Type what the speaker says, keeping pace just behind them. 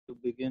to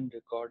begin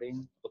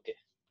recording. Okay,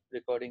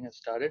 recording has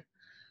started.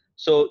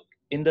 So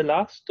in the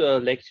last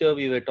lecture,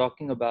 we were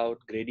talking about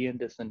gradient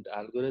descent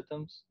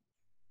algorithms.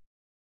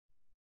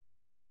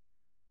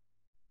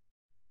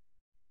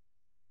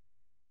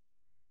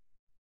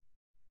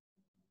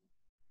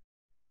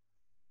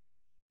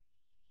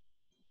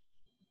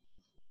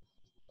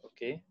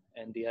 Okay,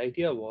 and the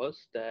idea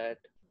was that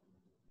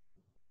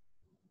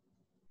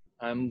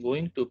I'm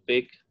going to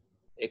pick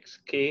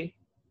xk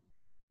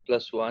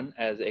plus 1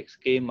 as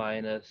xk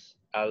minus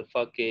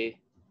alpha k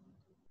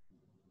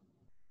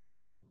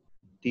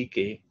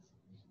dk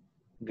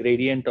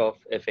gradient of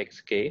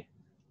fxk,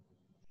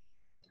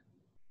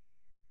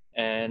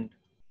 and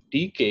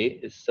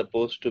dk is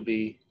supposed to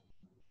be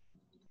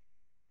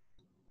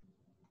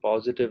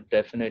positive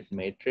definite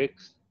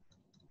matrix,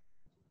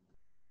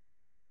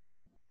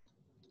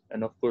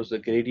 and of course the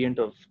gradient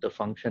of the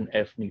function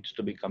f needs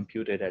to be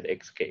computed at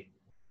xk.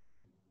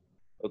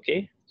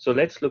 Okay, so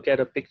let's look at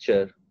a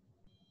picture.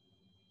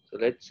 So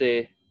let's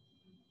say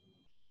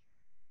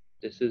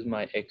this is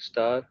my x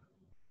star,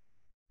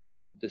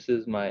 this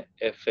is my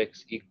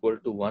fx equal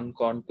to 1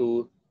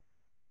 contour,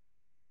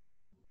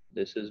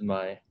 this is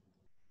my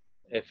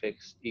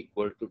fx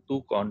equal to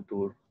 2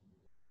 contour,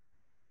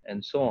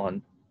 and so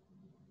on.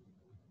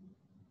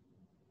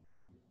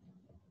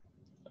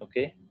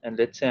 Okay, and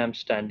let's say I'm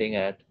standing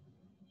at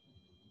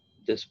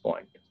this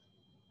point.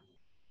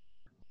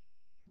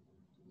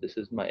 This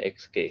is my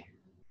xk.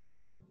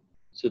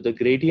 So the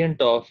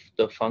gradient of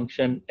the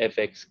function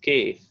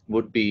fxk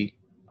would be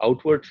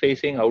outward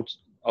facing,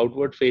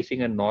 outward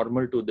facing and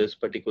normal to this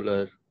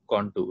particular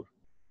contour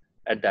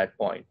at that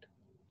point.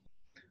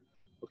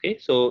 Okay,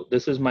 so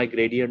this is my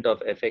gradient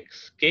of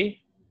fxk,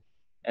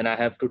 and I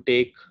have to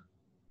take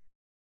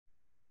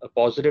a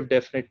positive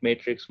definite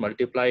matrix,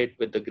 multiply it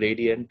with the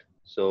gradient.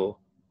 So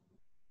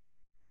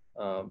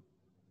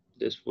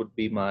this would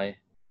be my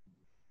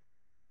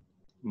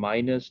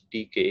minus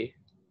dk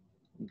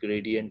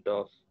gradient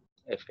of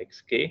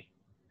fxk,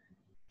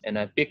 and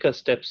I pick a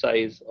step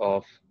size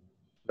of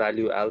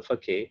value alpha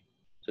k.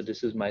 So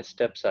this is my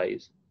step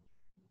size.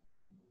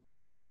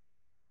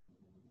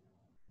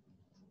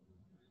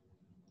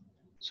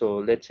 So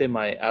let's say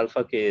my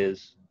alpha k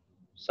is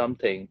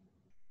something.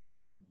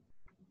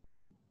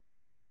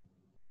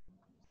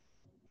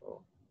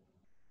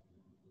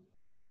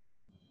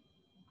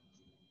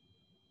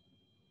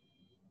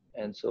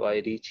 And so I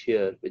reach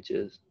here, which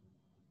is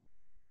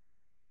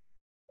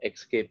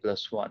xk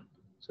plus 1.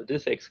 So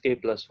this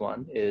xk plus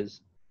 1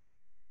 is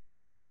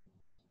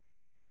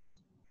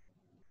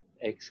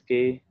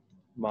xk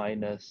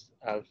minus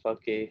alpha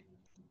k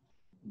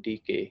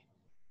dk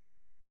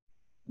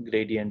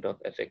gradient of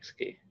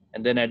fxk.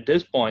 And then at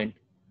this point,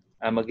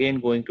 I'm again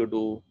going to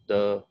do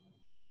the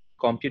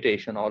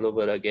computation all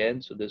over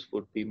again. So this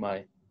would be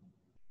my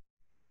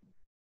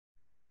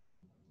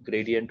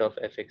gradient of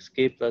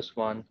fxk plus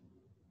 1.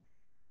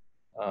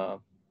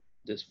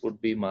 This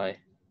would be my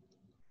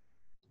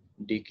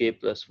dk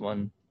plus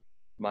 1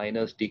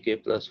 minus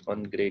dk plus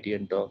 1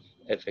 gradient of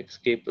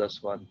fxk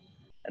plus 1.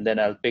 And then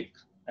I'll pick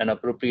an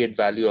appropriate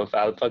value of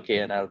alpha k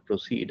and I'll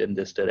proceed in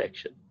this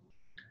direction.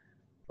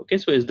 Okay,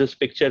 so is this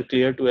picture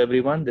clear to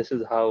everyone? This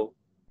is how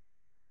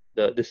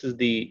this is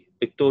the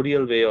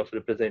pictorial way of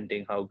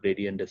representing how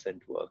gradient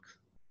descent works.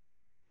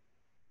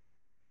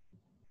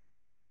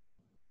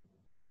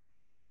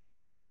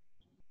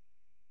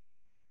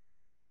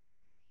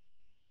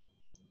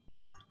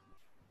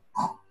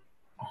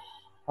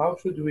 How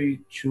should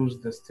we choose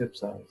the step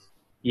size?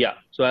 Yeah,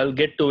 so I'll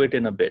get to it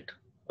in a bit.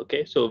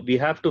 Okay, so we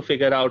have to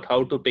figure out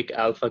how to pick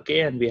alpha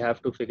k, and we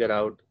have to figure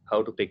out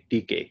how to pick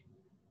dk.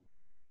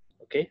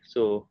 Okay,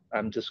 so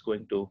I'm just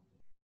going to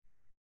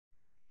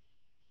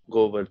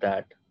go over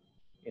that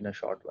in a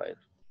short while.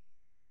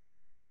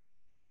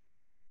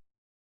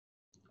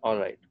 All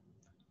right,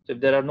 so if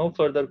there are no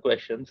further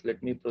questions,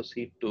 let me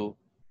proceed to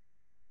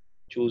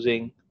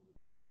choosing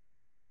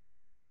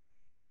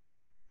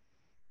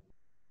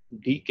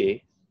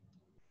dk.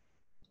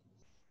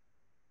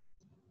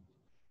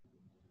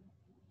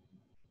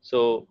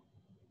 So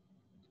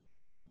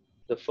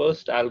the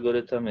first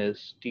algorithm is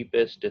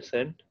steepest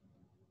descent,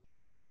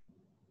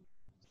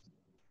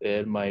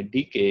 where my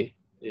dk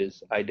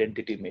is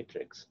identity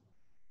matrix.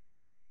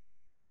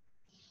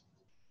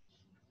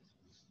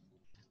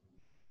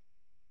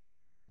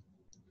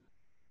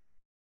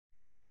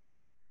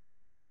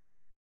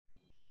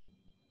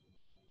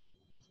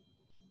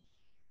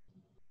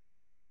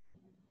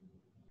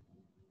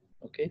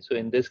 Okay, so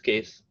in this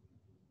case,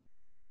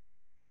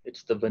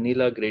 it's the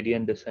vanilla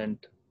gradient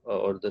descent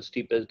or the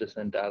steepest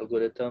descent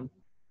algorithm,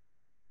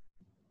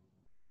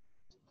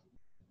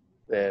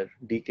 where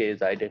dk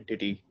is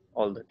identity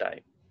all the time.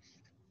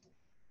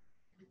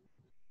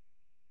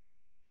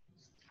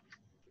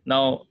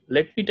 Now,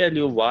 let me tell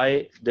you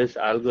why this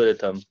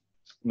algorithm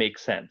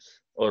makes sense,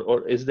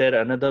 or is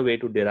there another way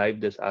to derive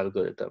this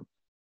algorithm?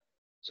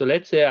 So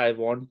let's say I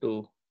want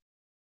to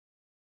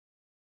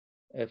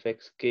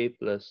fxk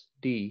plus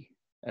d,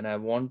 and I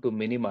want to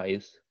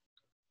minimize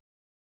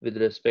with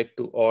respect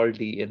to all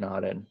d in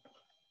Rn.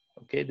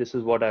 Okay, this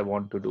is what I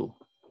want to do.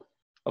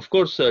 Of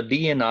course,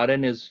 D and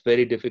Rn is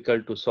very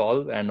difficult to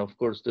solve. And of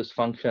course, this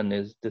function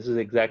is, this is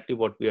exactly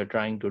what we are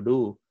trying to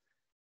do.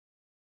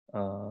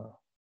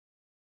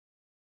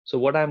 So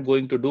what I'm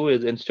going to do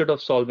is, instead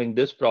of solving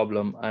this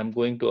problem, I'm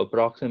going to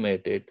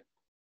approximate it.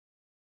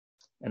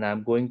 And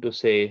I'm going to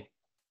say,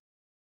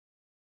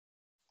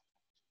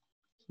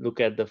 look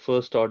at the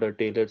first order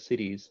Taylor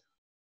series.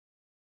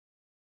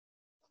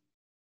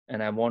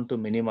 And I want to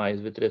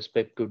minimize with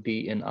respect to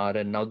D and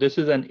Rn. Now this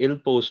is an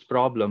ill-posed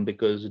problem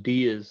because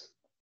D is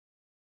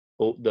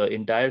the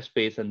entire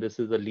space and this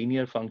is a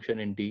linear function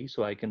in D.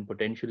 So I can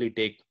potentially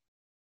take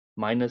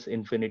minus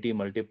infinity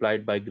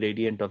multiplied by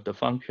gradient of the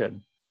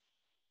function.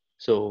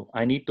 So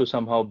I need to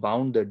somehow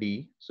bound the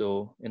D.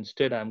 So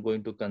instead I'm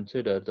going to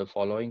consider the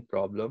following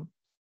problem.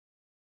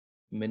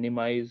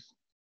 Minimize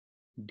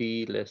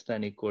D less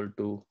than equal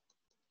to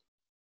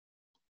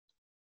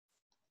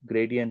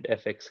gradient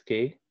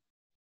fxk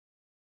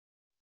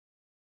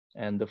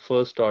and the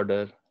first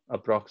order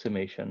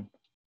approximation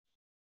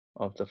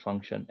of the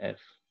function f.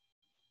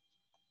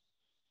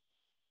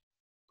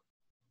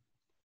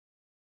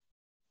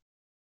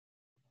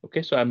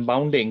 Okay, so I'm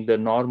bounding the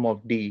norm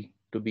of D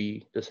to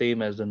be the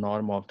same as the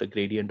norm of the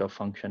gradient of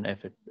function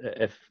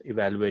f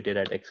evaluated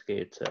at xk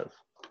itself.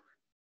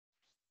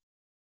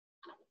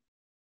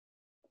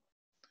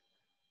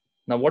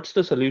 Now, what's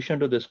the solution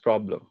to this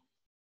problem?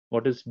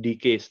 What is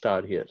dk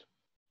star here?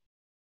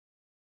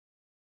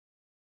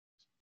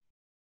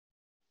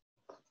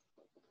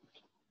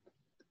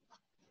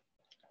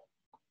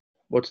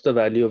 What's the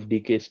value of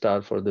dk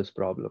star for this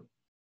problem?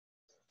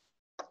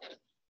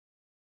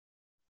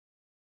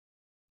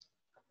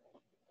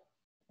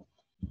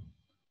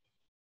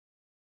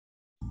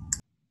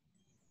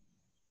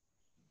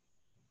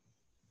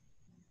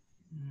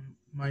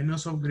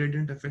 Minus of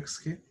gradient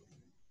fxk.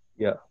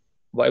 Yeah.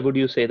 Why would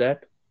you say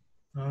that?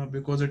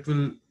 Because it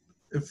will,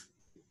 if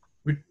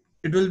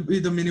it will be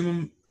the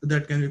minimum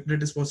that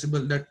is possible.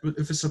 That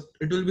if it's,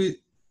 it will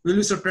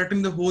be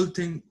subtracting the whole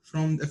thing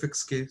from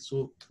fxk.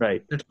 So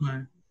Right. that's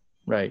why.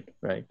 Right.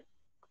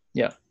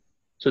 Yeah.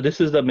 So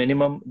this is the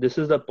minimum. This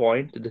is the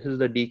point. This is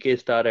the dk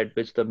star at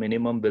which the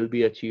minimum will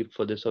be achieved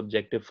for this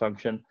objective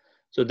function.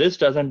 So this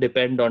doesn't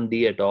depend on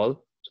D at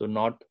all. So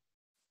not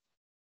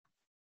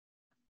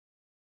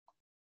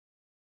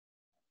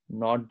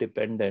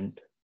dependent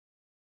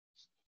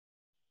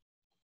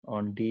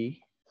on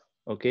D.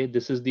 Okay,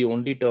 this is the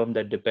only term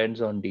that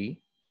depends on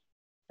D.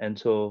 And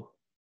so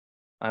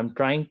I'm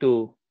trying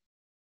to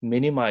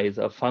minimize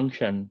a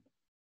function.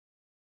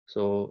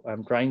 So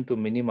I'm trying to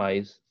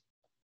minimize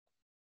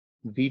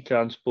V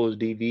transpose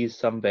D. V is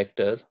some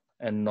vector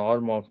and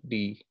norm of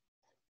D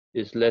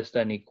is less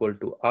than equal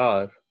to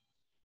R.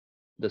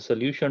 The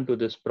solution to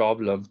this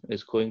problem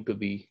is going to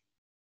be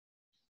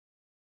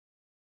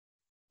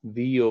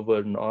V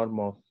over norm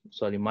of,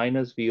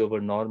 minus V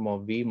over norm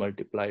of V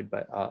multiplied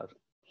by R.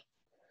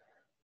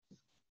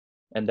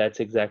 And that's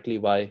exactly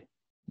why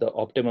the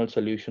optimal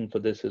solution for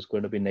this is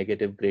going to be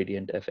negative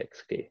gradient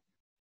fxk.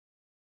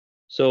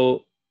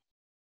 So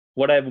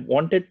what I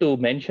wanted to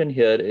mention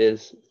here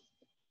is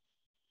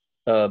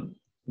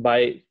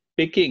by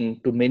picking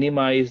to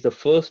minimize the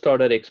first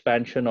order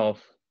expansion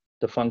of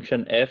the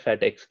function f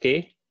at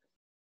xk,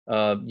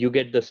 you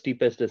get the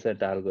steepest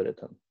descent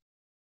algorithm.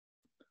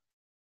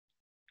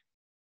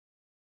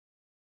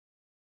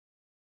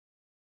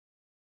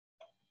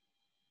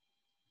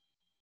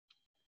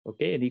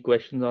 Okay, any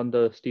questions on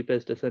the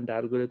steepest descent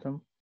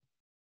algorithm?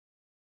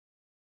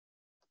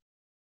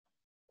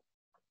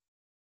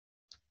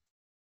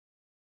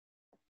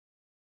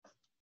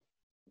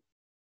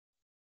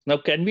 Now,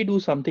 can we do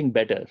something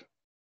better?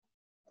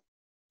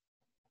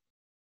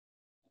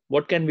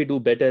 What can we do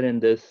better in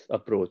this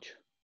approach?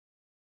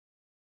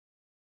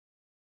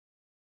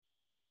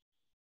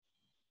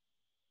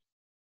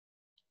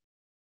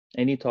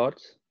 Any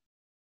thoughts?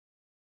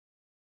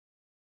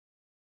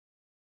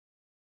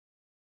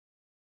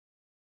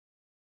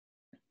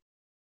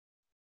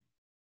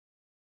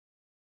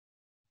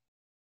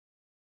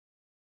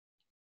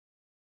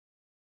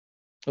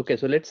 Okay,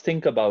 so let's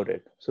think about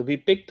it. So we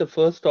picked the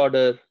first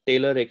order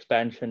Taylor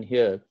expansion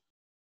here.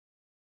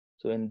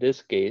 So in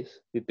this case,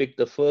 we picked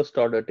the first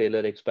order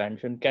Taylor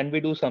expansion. Can we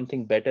do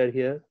something better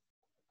here?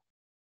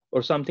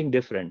 Or something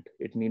different?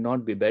 It need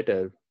not be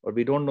better, or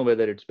we don't know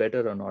whether it's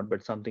better or not,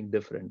 but something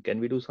different. Can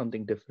we do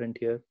something different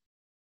here?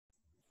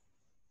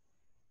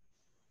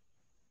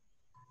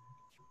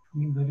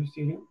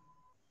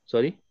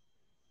 Sorry?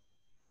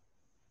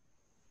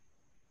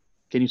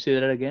 Can you say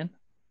that again?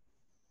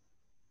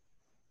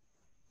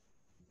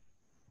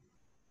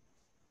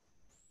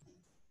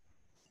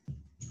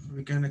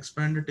 We can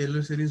expand the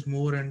Taylor series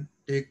more and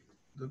take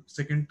the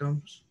second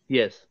terms.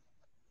 Yes.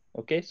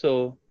 Okay,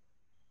 so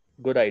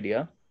good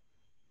idea.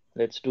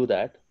 Let's do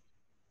that.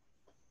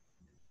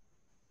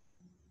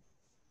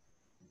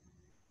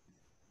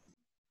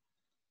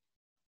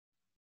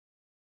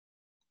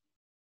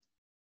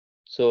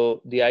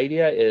 So the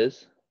idea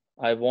is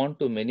I want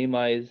to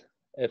minimize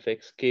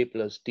fxk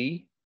plus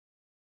t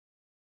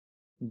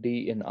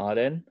d in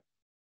Rn.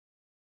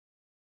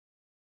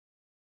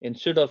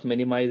 Instead of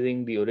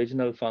minimizing the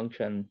original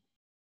function,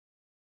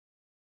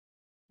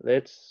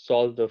 let's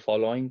solve the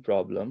following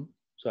problem.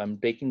 So I'm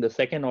taking the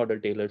second order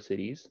Taylor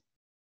series.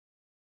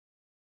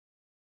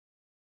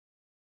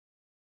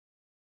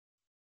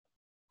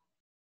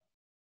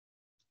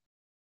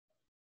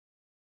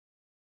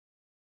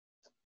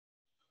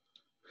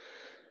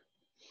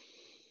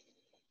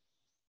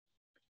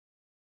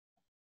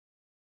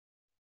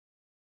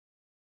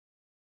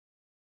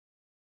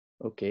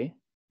 Okay,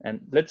 and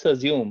let's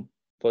assume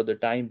for the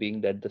time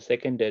being that the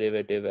second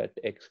derivative at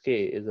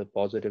xk is a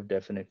positive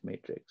definite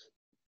matrix.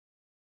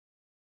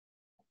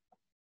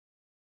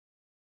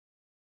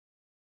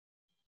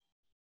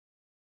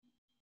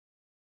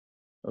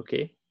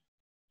 Okay,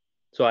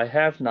 so I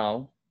have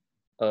now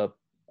a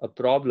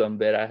problem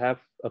where I have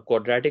a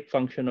quadratic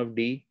function of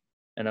d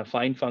and a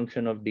fine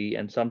function of d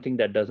and something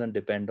that doesn't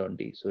depend on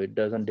d. So it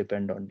doesn't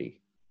depend on d.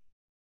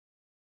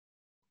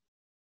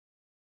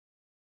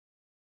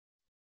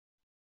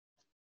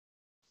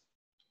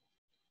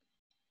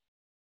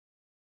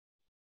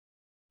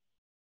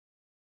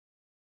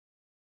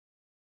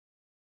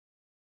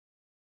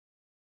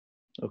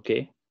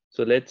 Okay,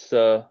 so let's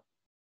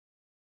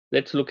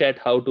look at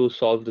how to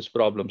solve this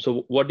problem.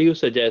 So what do you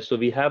suggest? So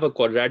we have a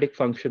quadratic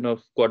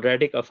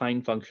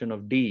affine function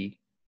of d.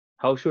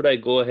 How should I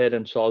go ahead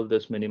and solve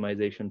this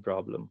minimization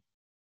problem?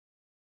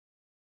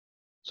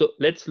 So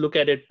let's look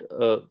at it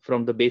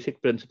from the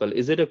basic principle.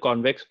 Is it a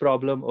convex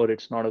problem or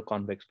it's not a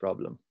convex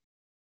problem?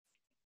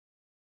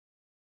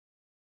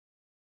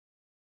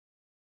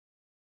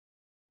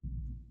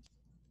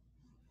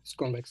 It's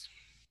convex.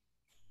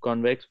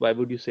 Convex, why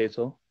would you say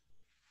so?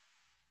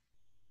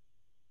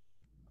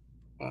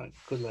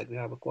 Because like we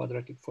have a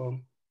quadratic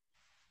form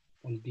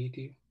on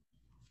dt.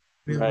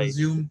 We have Right.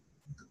 assumed.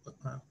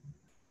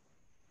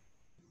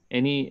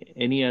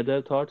 Any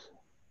other thoughts?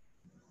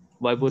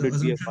 Why would The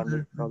it be a assumption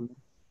convex that problem?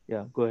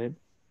 Yeah, go ahead.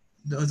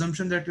 the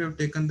assumption that we have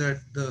taken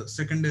that the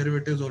second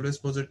derivative is always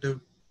positive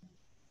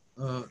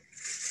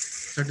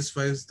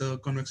satisfies the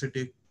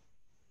convexity.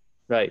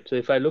 Right. So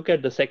if I look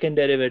at the second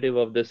derivative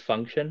of this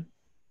function,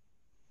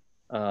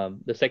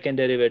 the second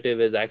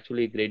derivative is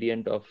actually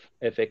gradient of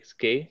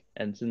fxk.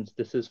 And since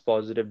this is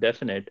positive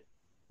definite,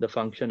 the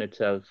function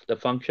itself, the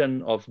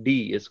function of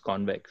d is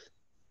convex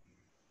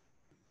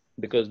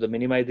because the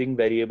minimizing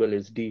variable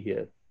is d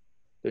here.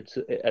 It's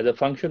as a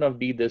function of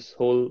d, this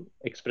whole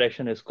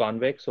expression is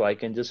convex. So I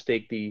can just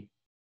take the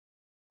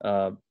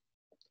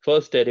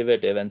first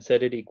derivative and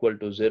set it equal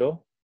to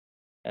 0.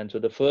 And so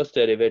the first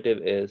derivative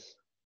is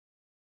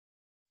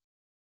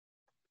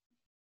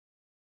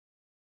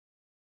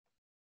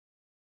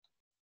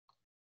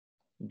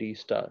d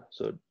star.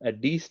 So at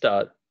d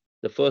star,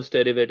 the first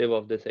derivative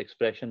of this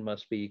expression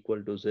must be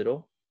equal to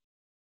 0,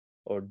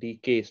 or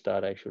dk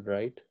star I should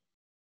write,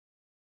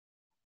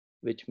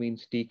 which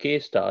means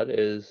dk star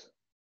is,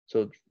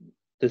 so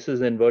this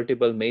is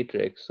invertible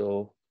matrix.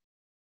 So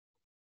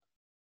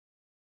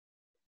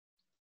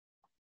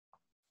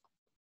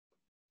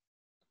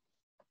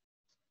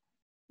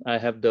I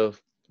have the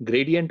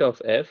gradient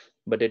of f,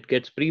 but it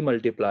gets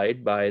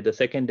pre-multiplied by the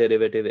second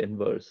derivative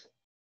inverse.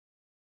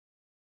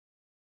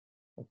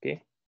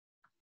 Okay.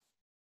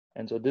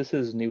 And so this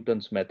is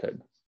Newton's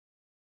method.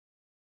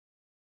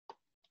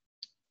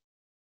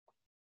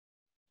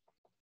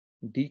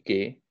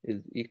 dk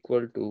is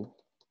equal to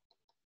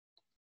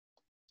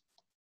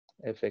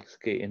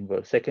fxk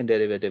inverse, second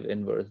derivative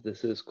inverse.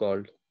 This is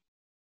called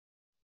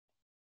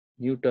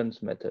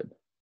Newton's method.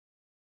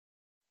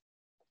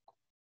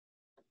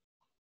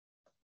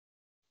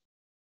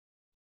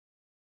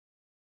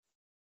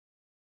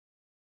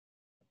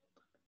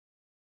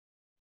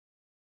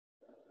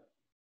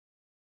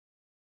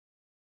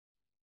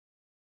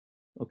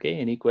 Okay,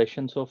 any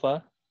questions so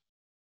far?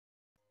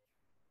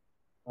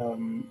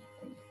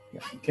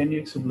 Can you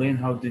explain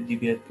how did you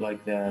get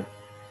like the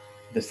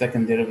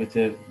second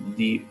derivative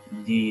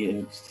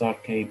d star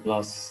k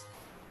plus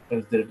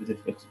first derivative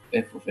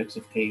f of x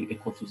of k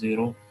equal to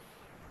 0?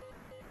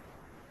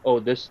 Oh,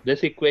 this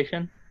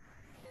equation?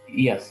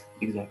 Yes,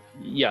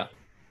 exactly. Yeah.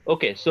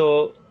 Okay,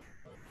 so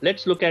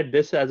let's look at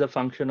this as a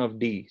function of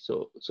d.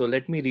 So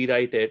let me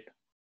rewrite it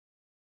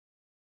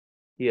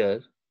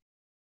here.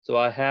 So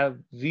I have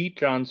v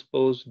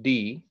transpose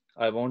d.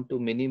 I want to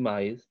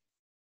minimize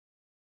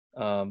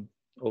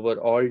over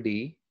all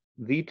d,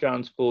 v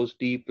transpose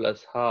d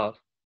plus half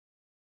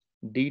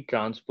d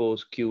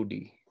transpose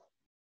qd.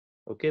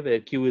 Okay, where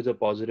q is a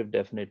positive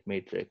definite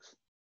matrix.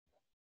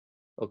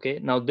 Okay,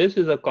 now this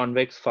is a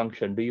convex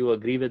function. Do you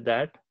agree with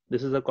that?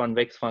 This is a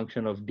convex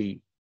function of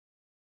d.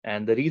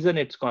 And the reason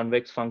it's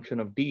convex function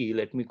of d,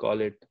 let me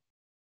call it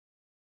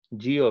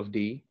g of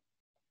d,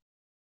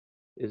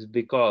 is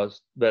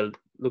because, well,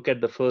 look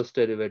at the first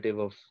derivative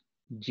of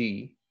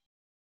g.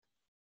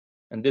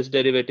 And this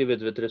derivative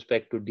is with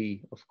respect to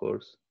d, of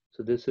course.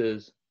 So this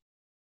is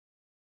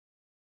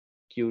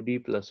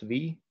qd plus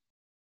v.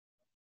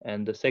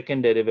 And the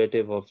second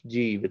derivative of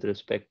g with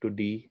respect to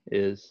d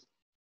is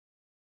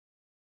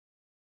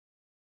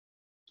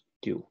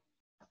Q.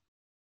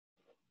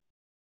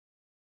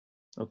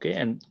 Okay,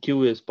 and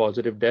Q is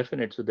positive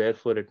definite, so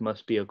therefore it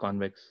must be a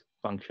convex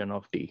function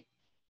of T.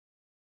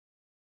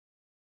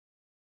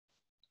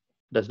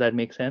 Does that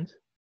make sense?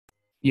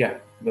 Yeah,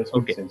 that makes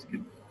Okay. sense.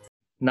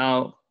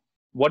 Now,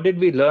 what did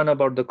we learn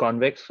about the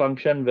convex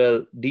function?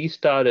 Well, D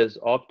star is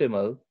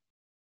optimal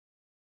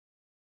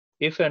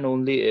if and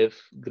only if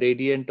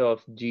gradient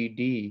of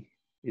GD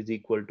is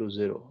equal to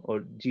 0, or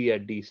G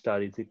at D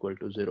star is equal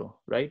to 0,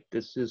 right?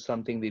 This is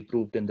something we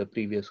proved in the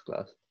previous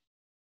class,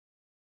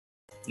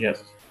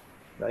 Yes.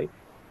 right?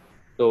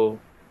 So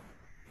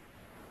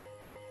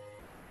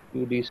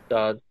QD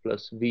star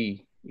plus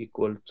V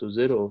equals to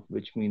 0,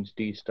 which means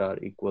D star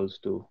equals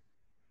to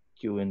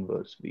Q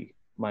inverse V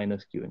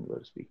minus Q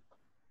inverse V.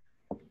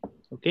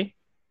 Okay,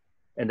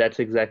 and that's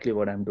exactly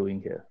what I'm doing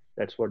here.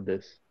 That's what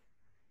this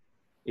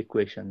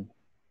equation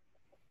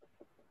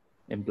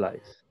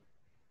implies.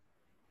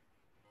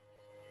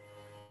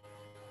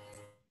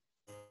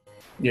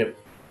 Yep.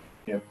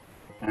 Yep.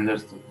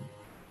 Understood.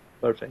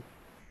 Perfect.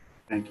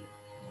 Thank you.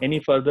 Any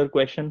further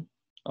question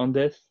on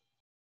this?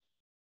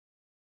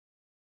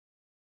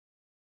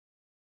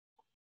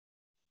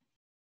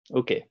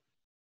 Okay.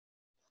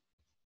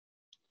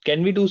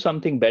 Can we do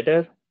something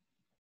better,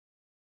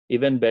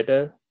 even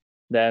better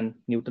than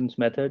Newton's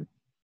method?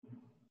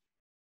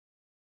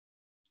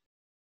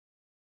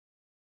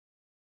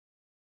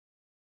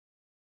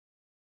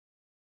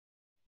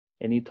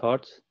 Any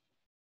thoughts?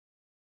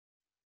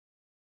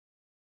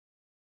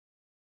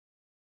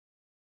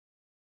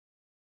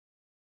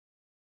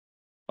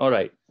 All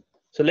right,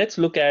 so let's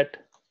look at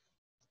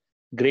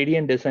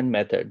gradient descent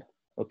method.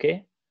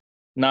 Okay,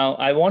 now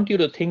I want you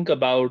to think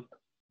about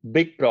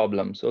big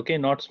problems, okay,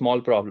 not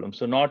small problems.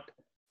 So not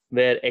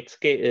where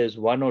xk is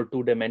 1 or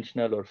 2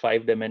 dimensional or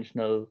 5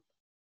 dimensional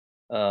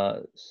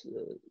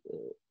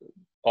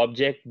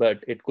object, but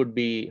it could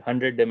be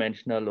 100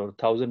 dimensional or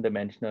 1000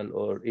 dimensional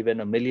or even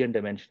a million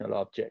dimensional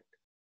object.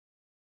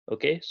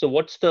 Okay, so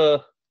what's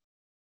the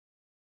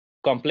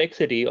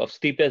complexity of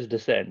steepest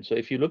descent? So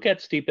if you look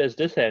at steepest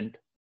descent,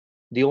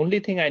 the only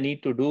thing I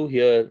need to do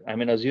here, I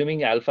mean,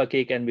 assuming alpha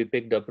k can be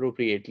picked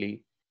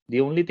appropriately, the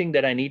only thing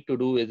that I need to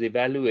do is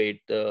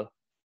evaluate the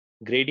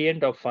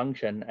gradient of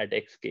function at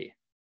xk.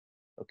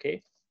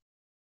 Okay,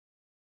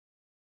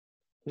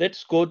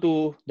 let's go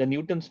to the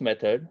Newton's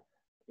method.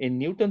 In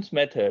Newton's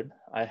method,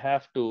 I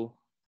have to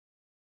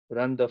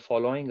run the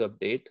following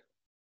update.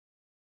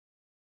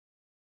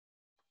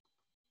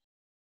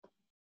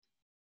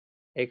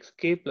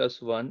 Xk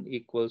plus 1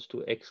 equals to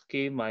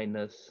xk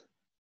minus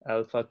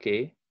alpha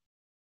k.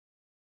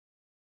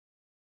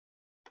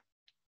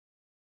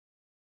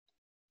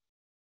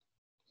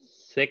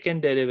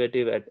 Second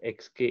derivative at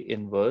xk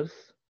inverse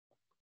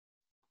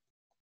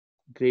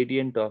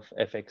gradient of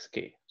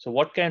fxk. So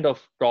what kind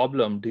of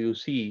problem do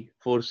you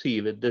foresee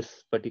with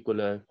this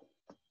particular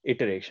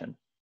iteration?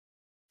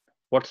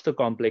 What's the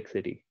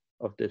complexity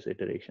of this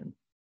iteration?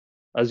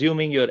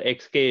 Assuming your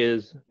xk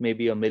is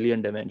maybe a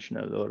million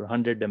dimensional or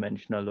 100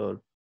 dimensional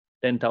or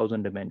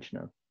 10,000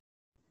 dimensional.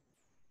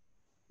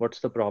 What's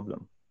the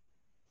problem?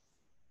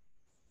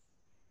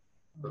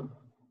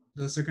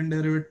 The second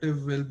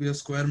derivative will be a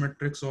square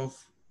matrix of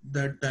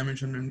that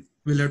dimension, and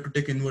we'll have to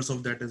take inverse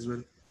of that as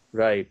well.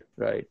 Right,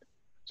 right.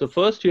 So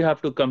first you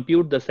have to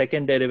compute the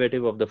second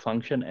derivative of the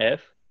function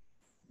f.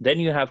 Then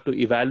you have to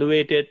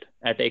evaluate it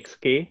at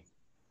xk,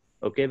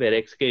 okay, where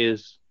xk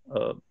is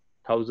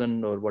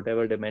 1000 or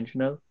whatever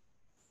dimensional.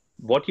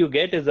 What you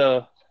get is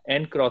a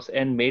n cross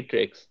n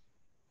matrix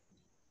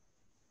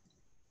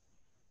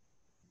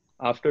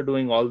after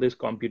doing all this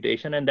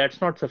computation, and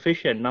that's not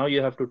sufficient. Now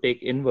you have to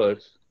take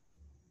inverse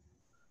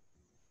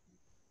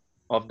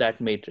of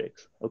that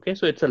matrix. Okay,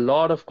 so it's a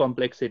lot of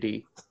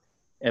complexity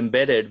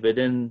embedded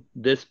within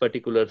this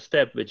particular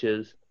step, which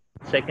is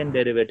second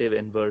derivative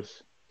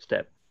inverse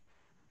step.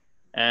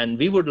 And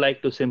we would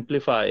like to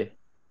simplify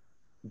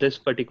this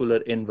particular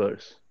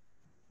inverse,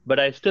 but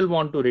I still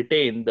want to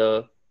retain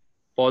the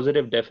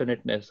positive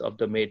definiteness of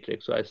the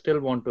matrix. So I still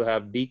want to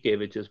have dk,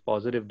 which is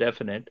positive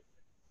definite,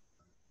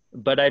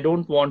 but I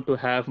don't want to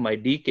have my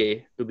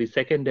dk to be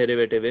second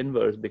derivative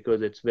inverse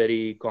because it's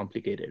very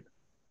complicated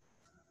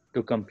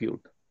to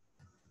compute.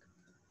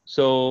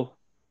 So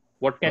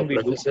what can we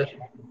do? Professor,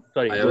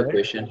 Sorry, I have go a ahead.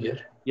 question here.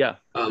 Yeah.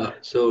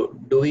 So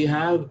do we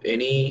have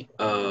any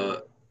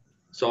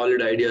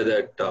solid idea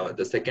that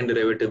the second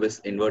derivative is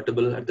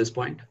invertible at this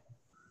point?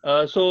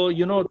 So,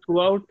 you know,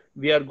 throughout,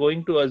 we are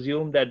going to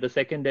assume that the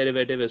second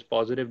derivative is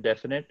positive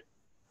definite.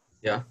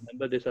 Yeah.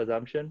 Remember this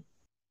assumption?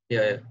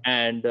 Yeah.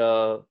 And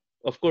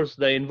of course,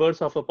 the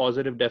inverse of a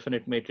positive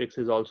definite matrix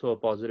is also a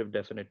positive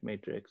definite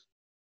matrix.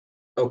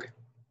 Okay.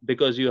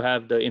 Because you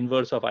have the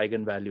inverse of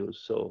eigenvalues.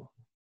 So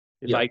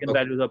if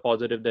eigenvalues are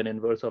positive, then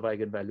inverse of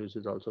eigenvalues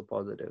is also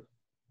positive.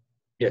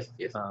 Yes.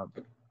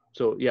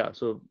 So yeah,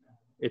 so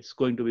it's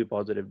going to be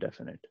positive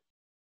definite.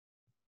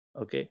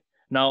 Okay.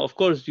 Now, of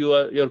course,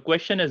 your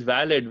question is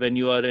valid when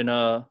you are in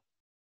a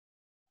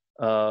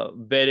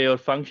where your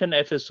function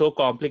f is so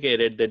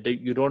complicated that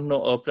you don't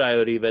know a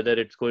priori whether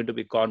it's going to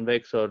be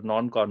convex or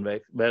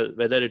non-convex, well,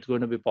 whether it's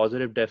going to be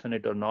positive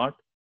definite or not.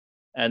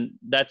 And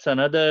that's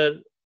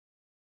another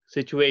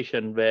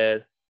situation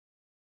where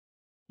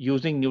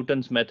using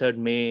Newton's method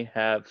may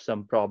have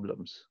some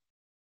problems,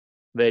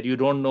 where you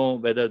don't know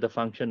whether the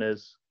function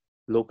is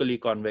locally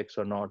convex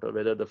or not, or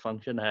whether the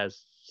function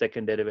has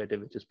second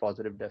derivative which is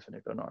positive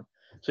definite or not.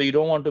 So you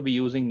don't want to be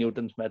using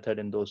Newton's method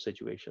in those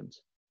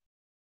situations.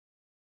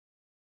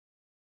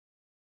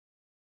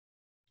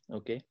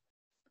 Okay.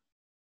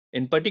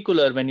 In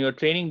particular, when you're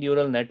training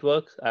neural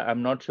networks,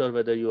 I'm not sure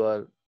whether you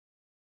are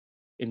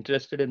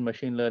interested in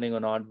machine learning or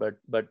not,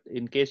 but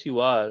in case you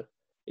are,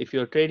 if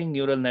you're training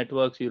neural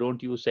networks, you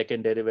don't use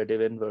second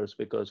derivative inverse,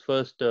 because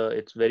first,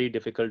 it's very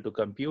difficult to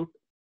compute.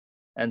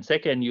 And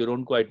second, you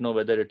don't quite know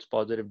whether it's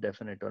positive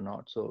definite or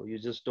not. So you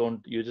just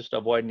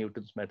avoid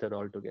Newton's method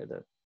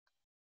altogether.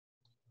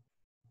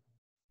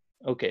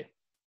 Okay.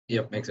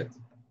 Yep, makes sense.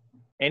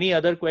 Any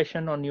other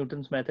question on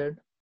Newton's method?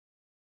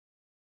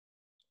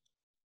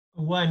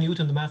 Why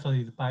Newton's method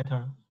is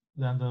better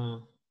than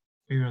the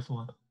previous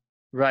one?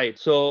 Right.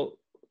 So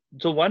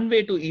one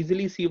way to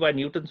easily see why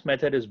Newton's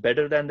method is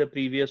better than the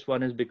previous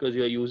one is because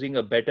you're using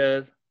a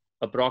better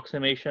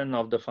approximation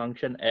of the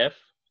function f.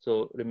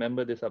 So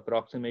remember this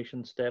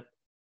approximation step.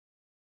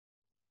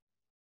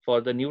 For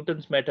the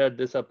Newton's method,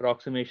 this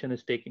approximation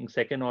is taking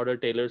second order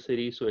Taylor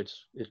series. So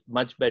it's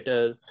much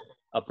better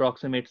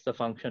approximates the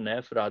function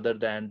f rather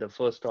than the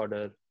first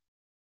order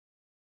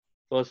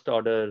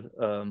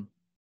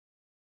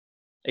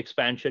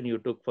expansion you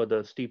took for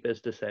the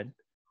steepest descent.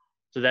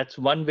 So that's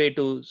one way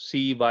to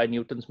see why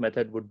Newton's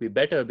method would be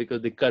better,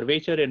 because the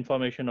curvature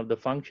information of the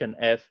function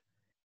f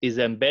is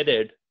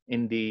embedded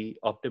in the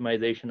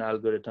optimization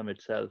algorithm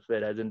itself.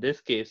 Whereas in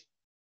this case,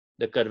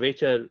 the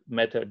curvature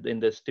method, in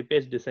the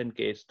steepest descent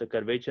case, the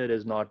curvature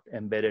is not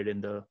embedded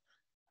in the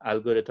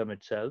algorithm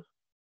itself.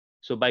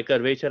 So by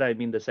curvature, I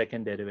mean the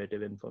second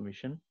derivative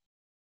information.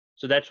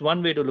 So that's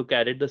one way to look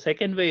at it. The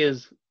second way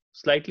is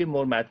slightly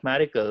more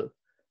mathematical,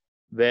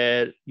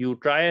 where you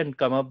try and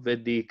come up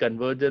with the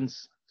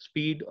convergence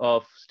speed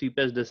of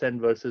steepest descent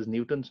versus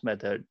Newton's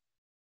method.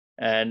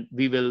 And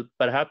we will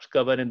perhaps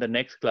cover in the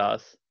next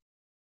class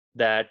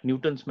that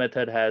Newton's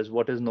method has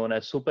what is known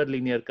as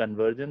superlinear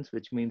convergence,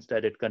 which means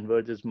that it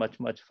converges much,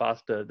 much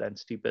faster than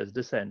steepest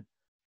descent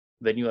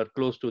when you are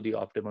close to the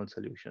optimal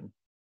solution.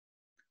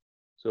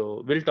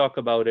 So we'll talk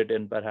about it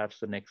in perhaps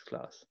the next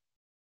class.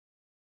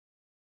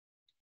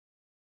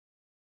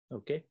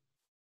 Okay.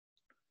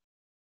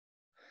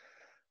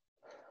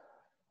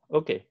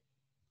 Okay.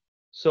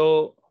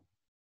 So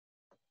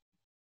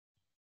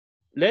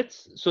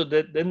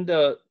then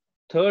the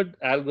third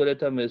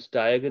algorithm is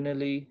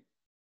diagonally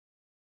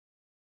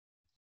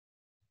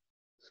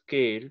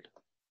scaled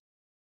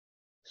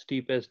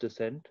steepest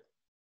descent.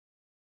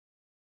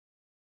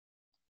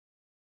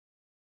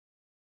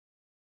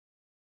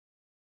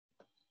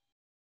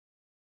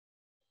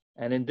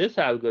 And in this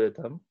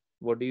algorithm,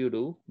 what do you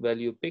do? Well,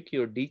 you pick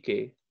your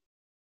dk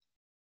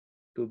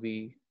to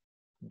be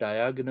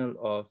diagonal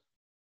of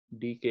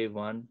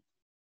dk1,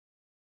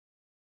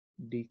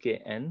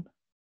 dkn,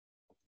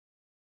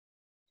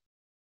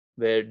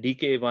 where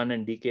dk1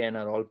 and dkn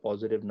are all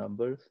positive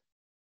numbers.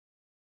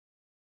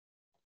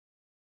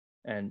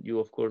 And you,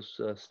 of course,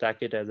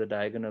 stack it as a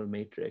diagonal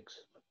matrix.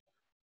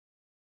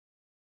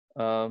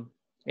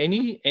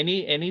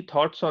 Any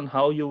thoughts on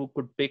how you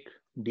could pick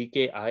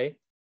dki?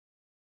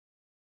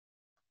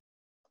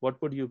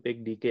 What would you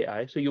pick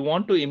dki? So you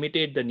want to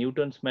imitate the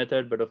Newton's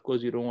method, but of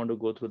course you don't want to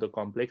go through the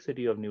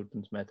complexity of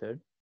Newton's method.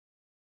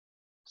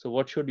 So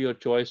what should your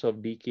choice of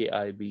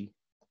dki be?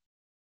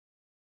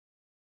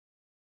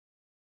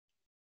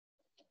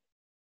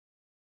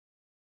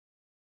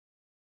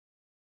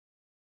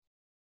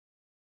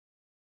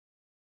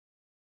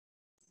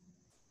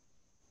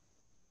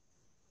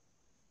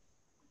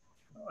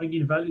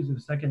 Eigenvalues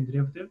of second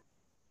derivative.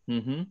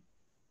 Mm-hmm.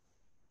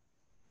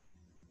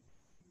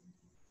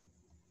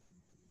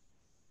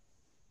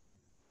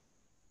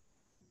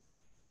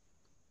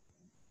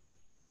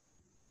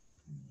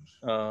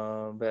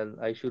 Well,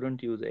 I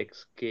shouldn't use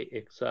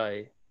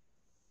xi.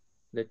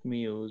 Let me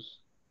use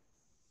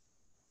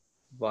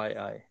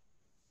yi.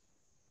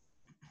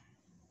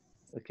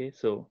 Okay,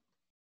 so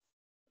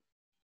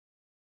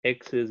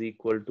x is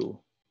equal to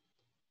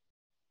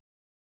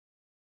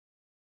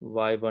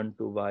y1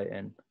 to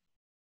yn.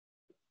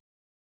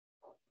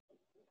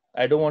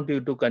 I don't want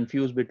you to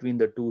confuse between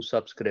the two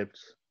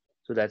subscripts.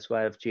 So that's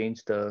why I've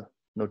changed the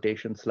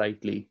notation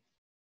slightly.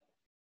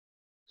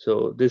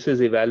 So this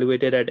is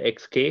evaluated at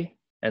xk,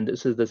 and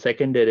this is the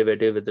second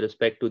derivative with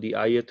respect to the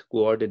ith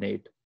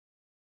coordinate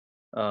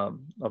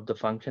of the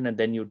function, and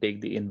then you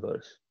take the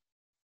inverse.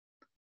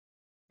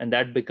 And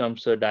that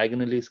becomes a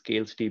diagonally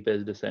scaled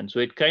steepest descent. So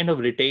it kind of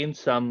retains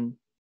some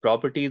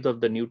properties of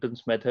the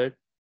Newton's method,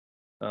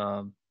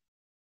 but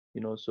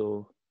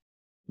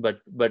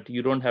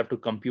you don't have to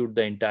compute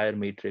the entire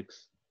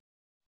matrix,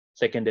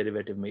 second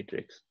derivative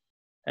matrix.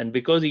 And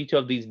because each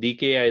of these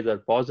dki's are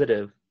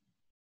positive,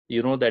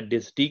 you know that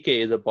this dk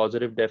is a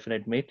positive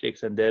definite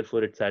matrix, and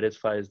therefore it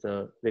satisfies the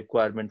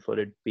requirement for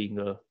it being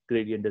a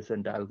gradient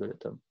descent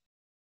algorithm.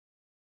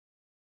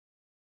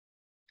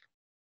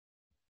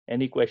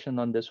 Any question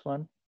on this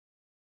one?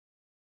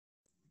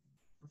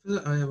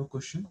 Professor, I have a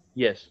question.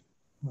 Yes.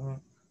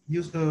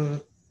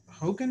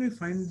 How can we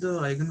find the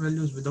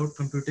eigenvalues without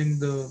computing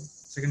the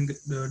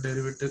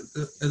derivative,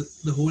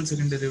 the whole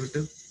second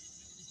derivative,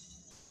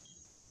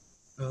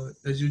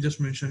 as you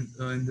just mentioned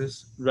in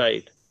this?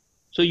 Right.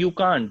 So you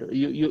can't.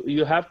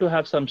 You have to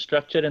have some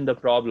structure in the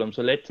problem.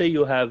 So let's say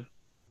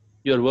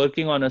you're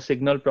working on a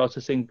signal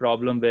processing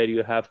problem where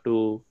you have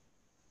to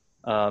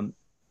um,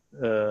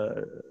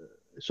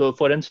 so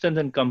for instance,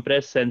 in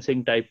compressed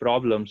sensing type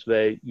problems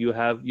where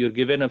you're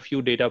given a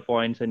few data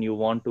points and you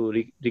want to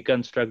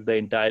reconstruct the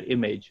entire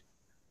image,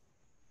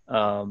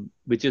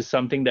 which is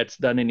something that's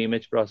done in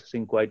image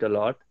processing quite a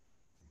lot,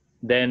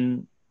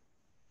 then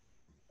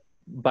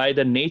by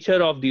the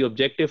nature of the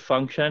objective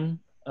function,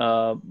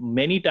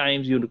 many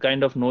times you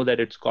kind of know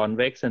that it's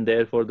convex, and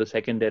therefore the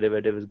second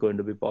derivative is going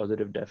to be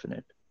positive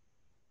definite.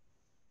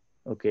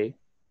 Okay.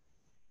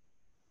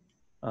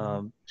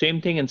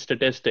 Same thing in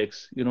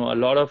statistics. You know, a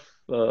lot of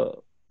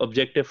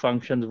objective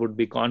functions would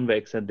be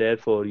convex, and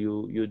therefore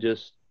you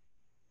just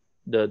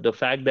the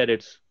fact that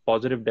it's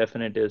positive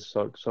definite is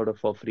sort of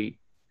for free,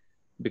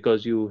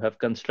 because you have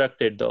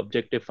constructed the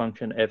objective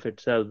function f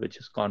itself, which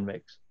is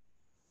convex.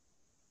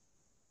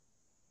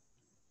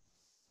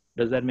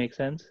 Does that make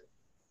sense?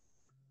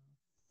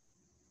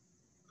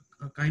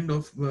 Kind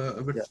of,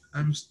 but Yeah.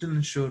 I'm still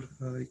unsure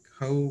like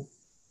how,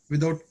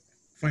 without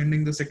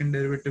finding the second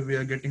derivative, we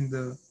are getting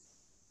the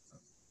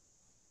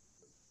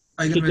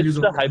So this eigenvalues is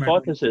of a that matrix.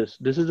 hypothesis.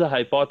 This is a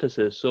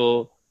hypothesis.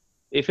 So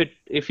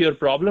if your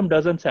problem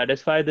doesn't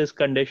satisfy this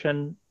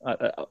condition,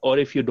 or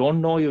if you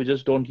don't know, you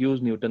just don't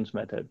use Newton's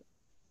method.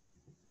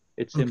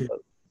 It's Okay. simple.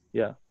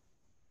 Yeah.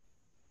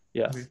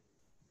 Yeah. Okay.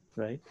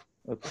 Right.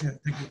 Okay.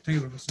 Yeah. Thank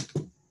you,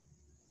 Professor.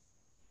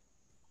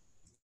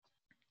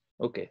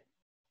 Okay.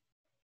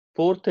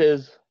 Fourth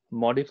is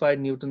modified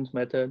Newton's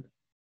method.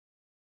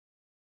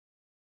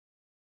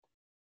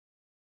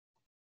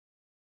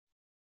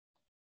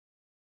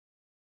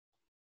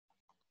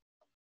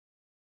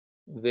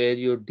 Where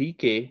your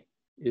dk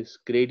is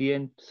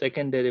gradient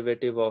second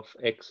derivative of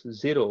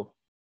x0,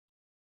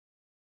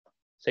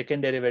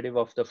 second derivative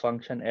of the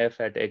function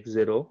f at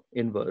x0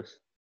 inverse.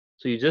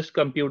 So you just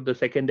compute the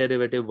second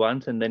derivative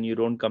once and then you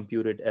don't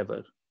compute it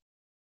ever.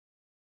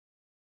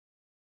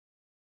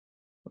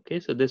 Okay,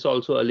 so this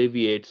also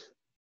alleviates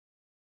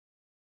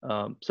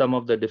some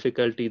of the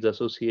difficulties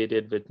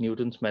associated with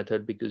Newton's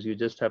method, because you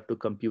just have to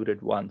compute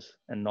it once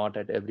and not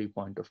at every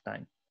point of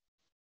time.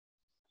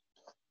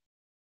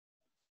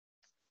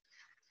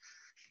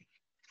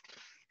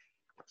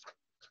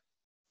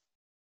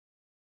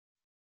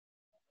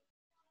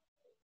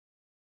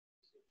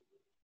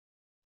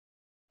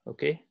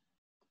 Okay.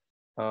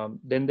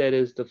 Then there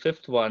is the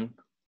fifth one,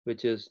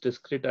 which is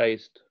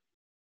discretized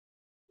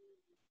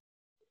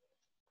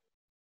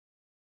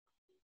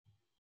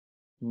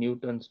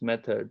Newton's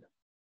method,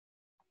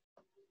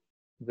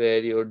 where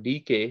your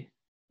dk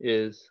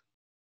is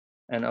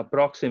an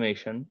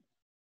approximation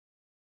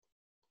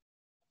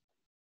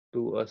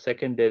to a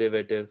second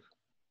derivative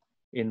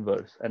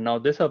inverse. And now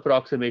this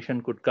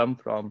approximation could come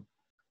from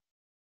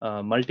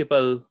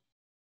multiple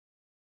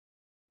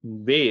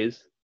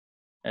ways.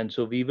 And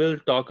so we will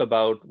talk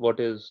about what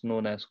is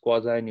known as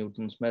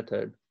quasi-Newton's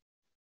method.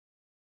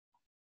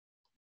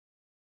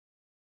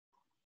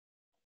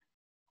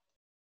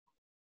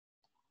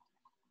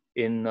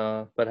 In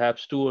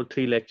perhaps 2 or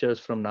 3 lectures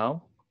from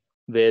now,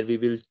 where we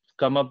will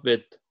come up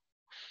with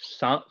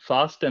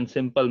fast and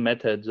simple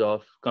methods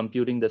of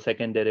computing the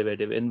second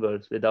derivative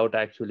inverse without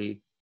actually,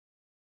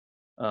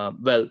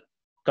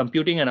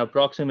 computing an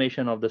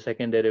approximation of the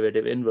second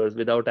derivative inverse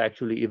without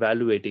actually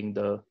evaluating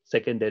the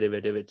second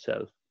derivative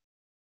itself.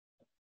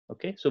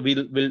 Okay, so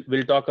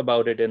we'll talk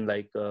about it in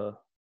like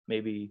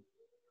maybe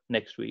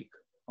next week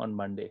on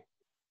Monday,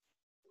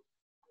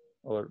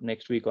 or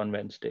next week on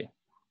Wednesday.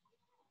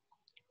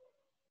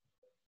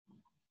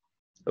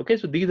 Okay,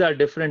 so these are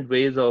different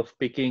ways of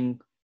picking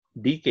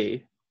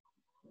dk.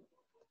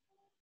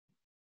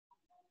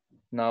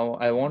 Now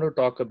I want to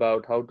talk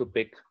about how to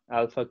pick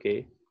alpha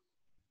k.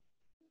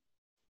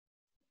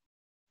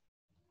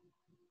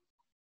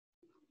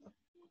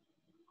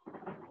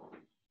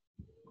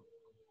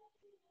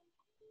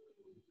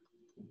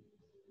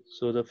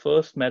 So the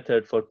first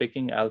method for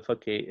picking alpha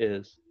k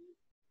is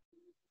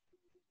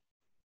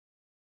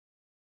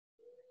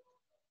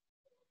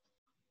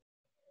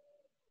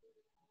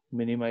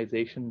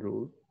minimization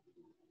rule.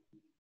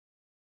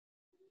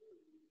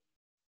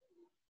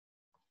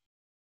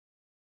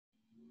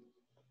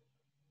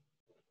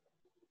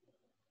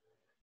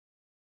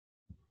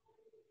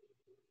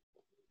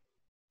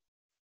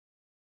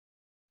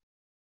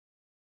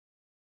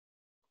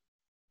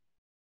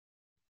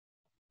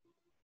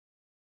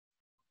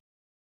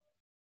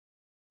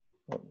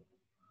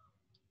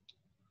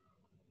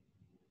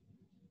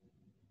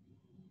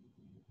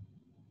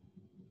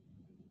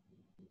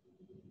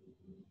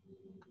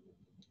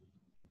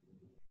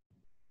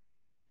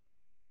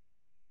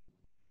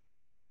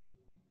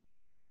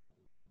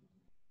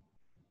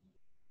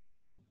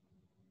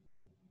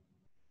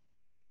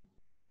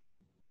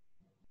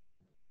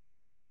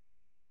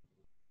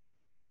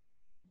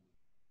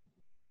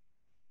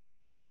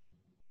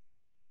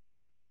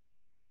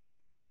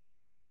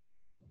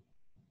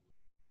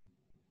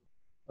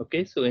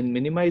 Okay, so in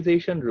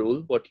minimization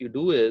rule, what you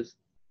do is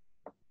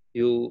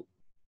you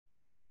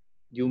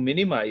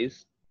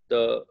minimize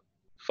the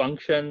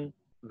function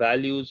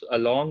values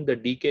along the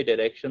decay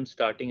direction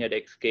starting at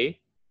xk.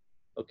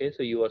 Okay,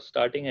 so you are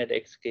starting at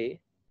xk.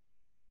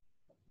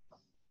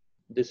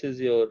 This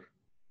is your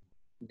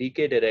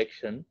decay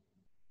direction,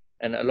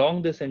 and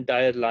along this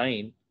entire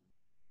line,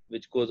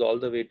 which goes all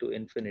the way to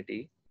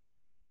infinity,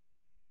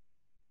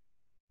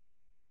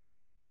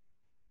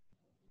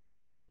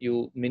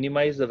 you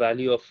minimize the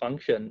value of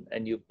function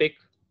and you pick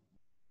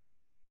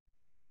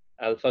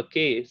alpha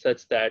k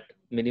such that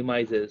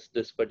minimizes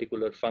this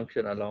particular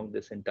function along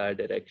this entire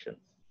direction.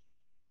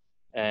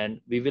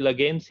 And we will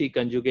again see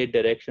conjugate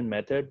direction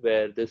method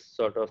where this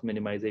sort of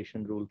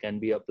minimization rule can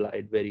be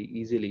applied very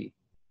easily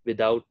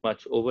without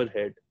much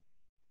overhead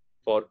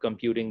for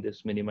computing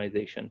this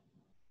minimization.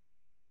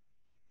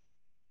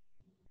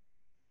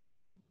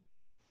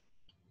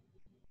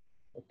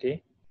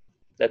 Okay,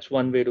 that's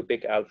one way to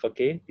pick alpha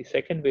k. The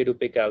second way to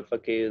pick alpha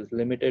k is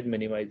limited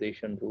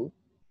minimization rule.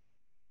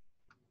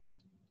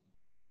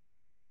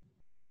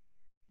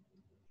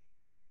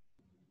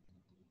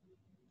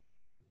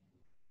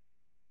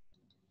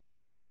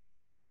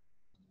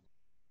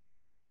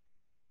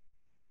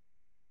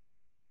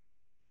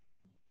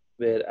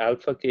 Where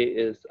alpha k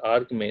is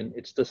argmin,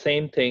 it's the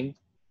same thing,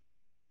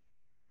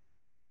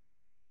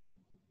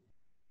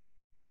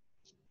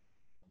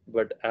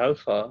 but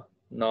alpha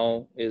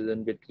now is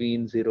in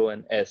between 0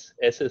 and s.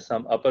 S is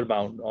some upper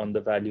bound on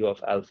the value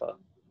of alpha.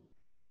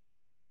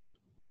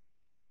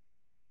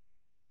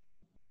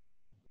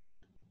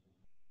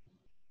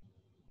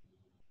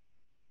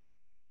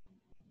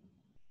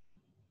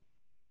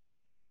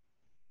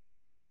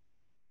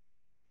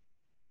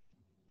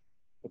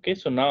 Okay,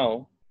 so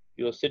now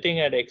you're sitting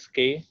at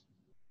xk.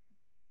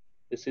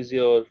 This is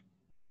your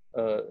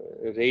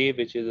ray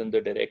which is in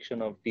the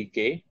direction of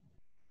decay.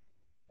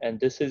 And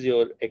this is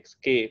your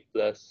xk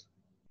plus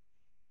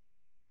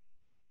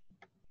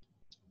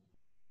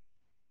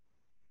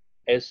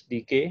s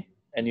decay.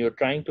 And you're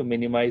trying to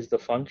minimize the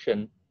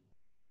function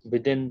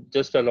within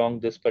just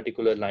along this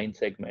particular line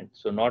segment.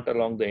 So not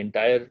along the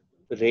entire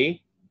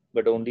ray,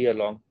 but only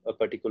along a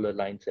particular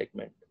line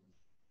segment.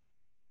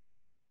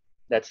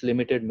 That's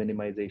limited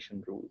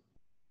minimization rule.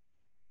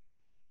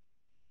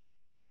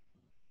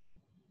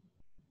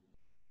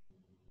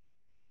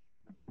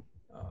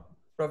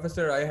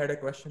 Professor, I had a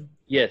question.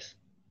 Yes.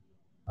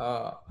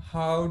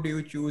 How do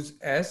you choose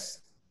S?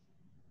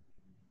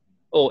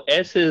 Oh,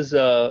 S is,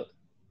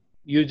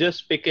 you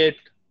just pick it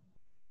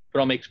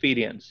from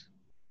experience.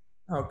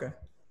 Okay.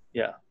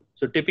 Yeah.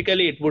 So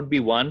typically it would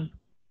be 1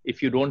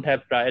 if you don't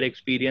have prior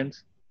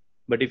experience.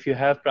 But if you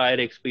have prior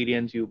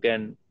experience, you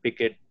can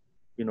pick it,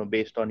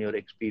 based on your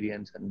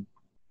experience and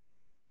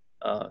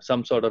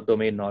some sort of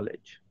domain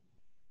knowledge.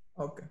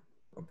 Okay.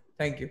 Okay.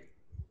 Thank you.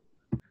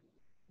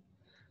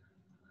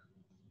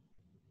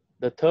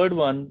 The third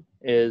one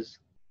is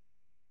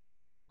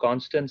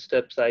constant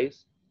step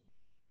size.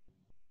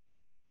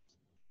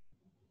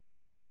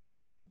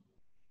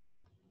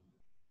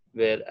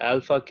 Where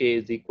alpha k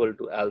is equal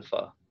to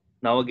alpha.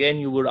 Now again,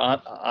 you would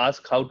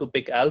ask how to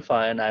pick alpha,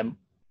 and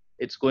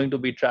it's going to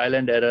be trial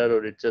and error,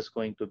 or it's just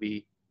going to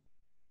be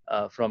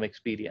from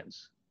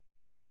experience.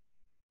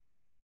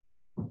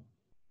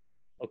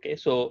 Okay,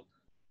 so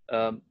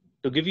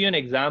to give you an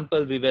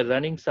example, we were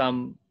running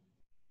some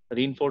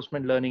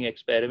reinforcement learning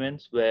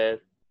experiments where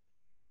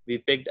we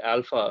picked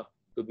alpha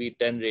to be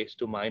 10 raised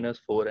to minus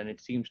 4, and it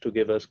seems to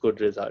give us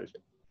good result.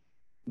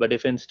 But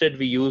if instead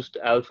we used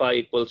alpha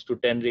equals to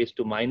 10 raised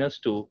to minus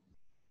 2,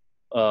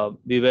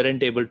 we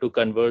weren't able to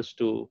converge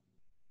to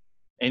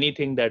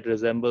anything that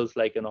resembles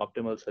like an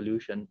optimal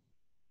solution.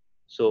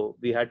 So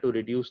we had to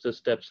reduce the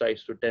step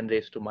size to 10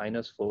 raised to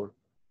minus 4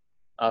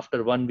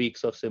 after 1 week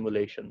of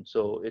simulation.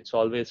 So it's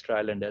always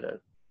trial and error.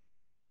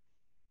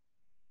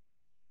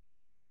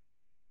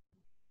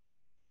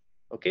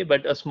 Okay,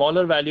 but a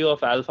smaller value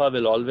of alpha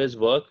will always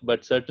work,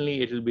 but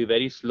certainly it will be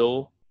very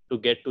slow to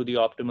get to the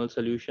optimal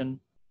solution.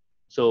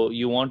 So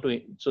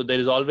so there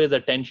is always a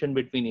tension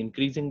between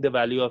increasing the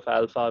value of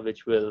alpha,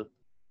 which will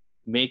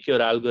make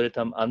your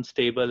algorithm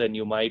unstable and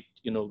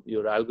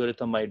your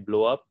algorithm might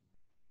blow up,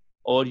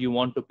 or you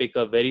want to pick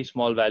a very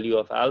small value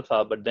of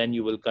alpha, but then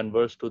you will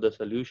converge to the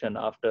solution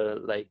after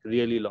like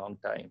really long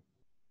time.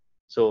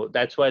 So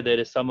that's why there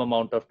is some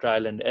amount of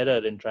trial and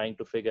error in trying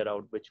to figure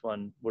out which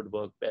one would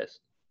work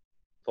best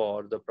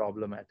for the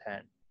problem at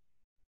hand.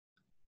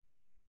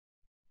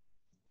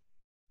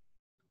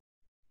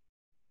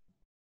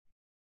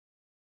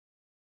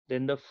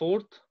 Then the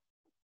fourth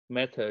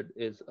method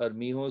is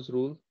Armijo's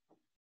rule.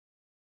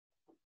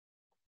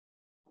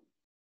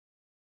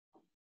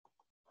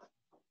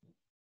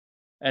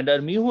 And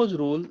Armijo's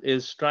rule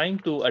is trying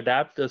to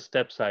adapt the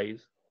step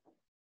size.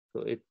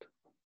 So it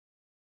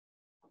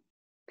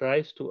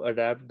tries to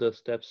adapt the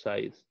step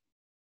size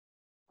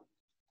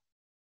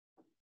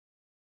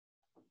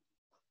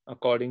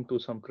according to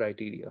some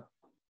criteria.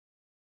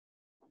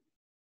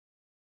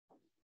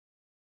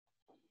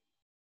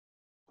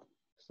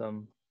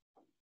 Some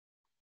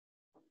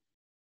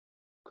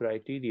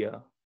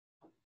criteria,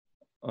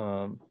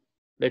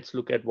 let's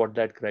look at what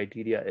that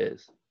criteria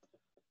is.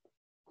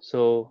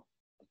 So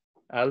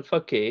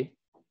alpha k,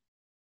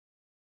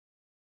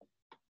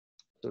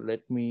 so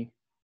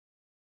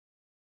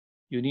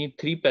you need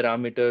three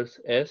parameters,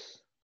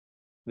 s,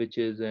 which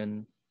is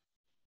in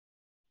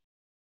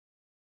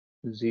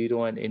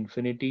 0 and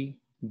infinity,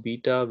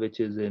 beta, which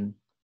is in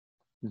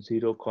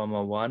 0,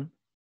 1,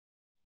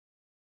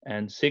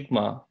 and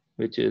sigma,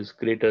 which is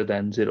greater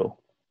than 0.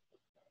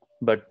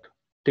 But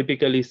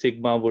typically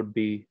sigma would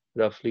be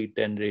roughly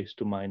 10 raised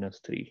to minus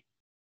 3.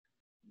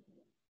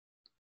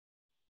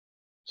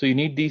 So you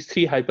need these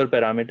three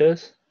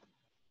hyperparameters,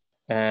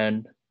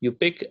 and you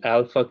pick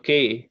alpha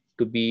k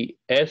to be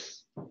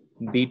s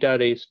beta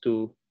raised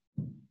to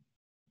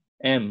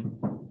m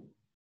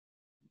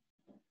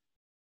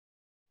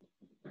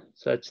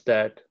such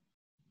that,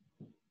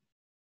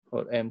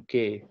 or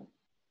mk,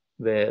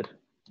 where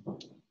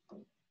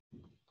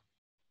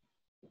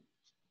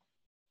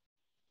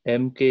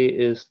mk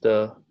is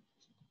the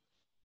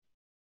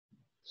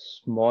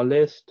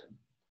smallest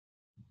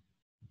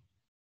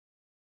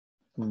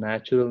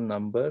natural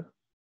number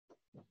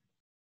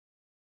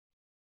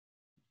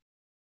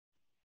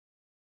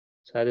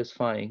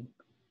satisfying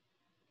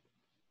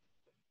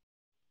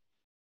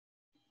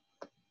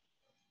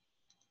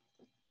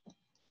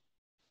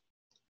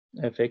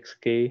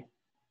fxk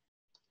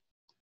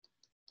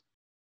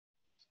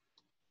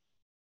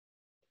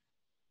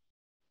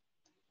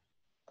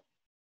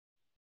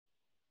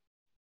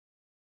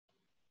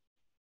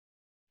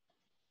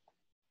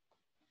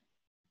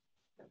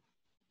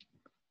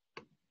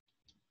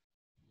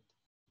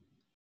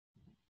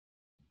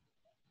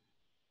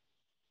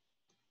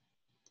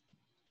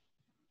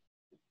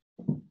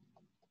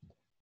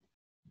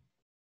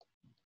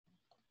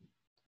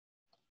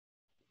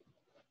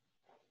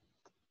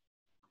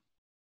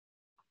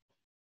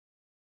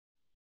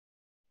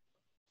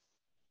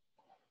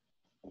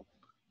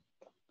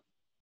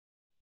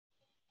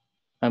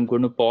I'm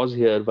going to pause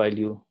here while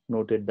you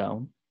note it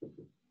down.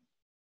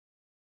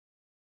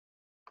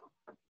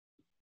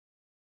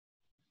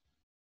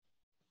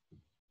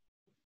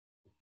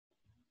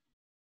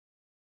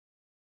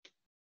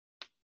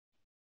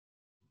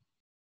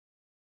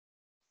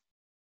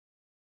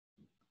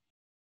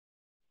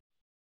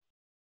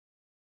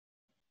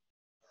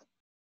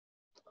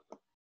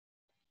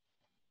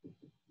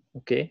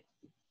 Okay.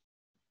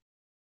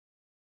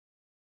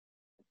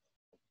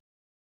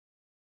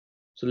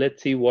 So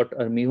let's see what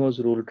Armijo's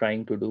rule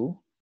trying to do.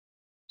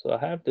 So I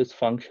have this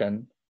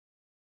function.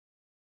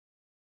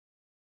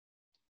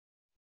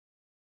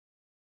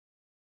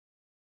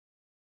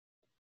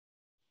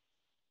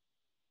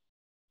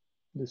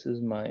 This is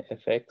my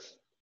fx.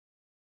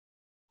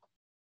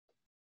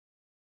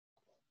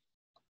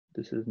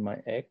 This is my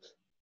x.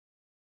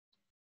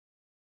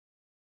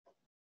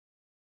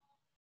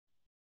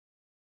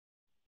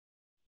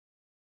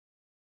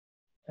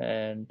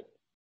 And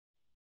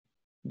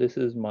this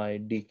is my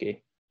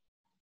dk.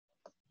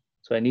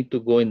 So I need to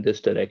go in this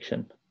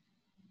direction.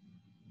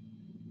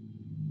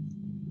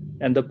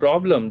 And the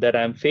problem that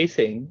I'm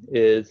facing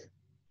is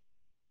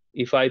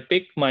if I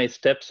pick my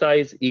step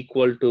size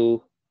equal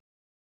to,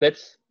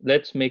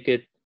 let's make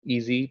it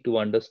easy to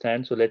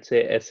understand. So let's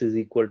say s is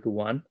equal to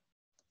 1.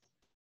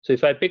 So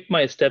if I pick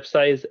my step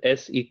size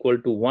s equal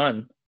to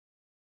 1,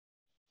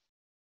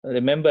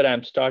 remember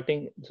I'm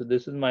starting, so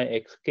this is my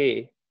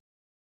xk,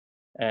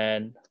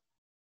 and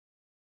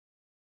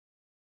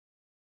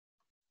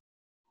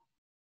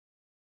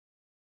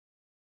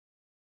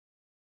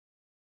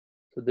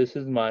so this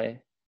is my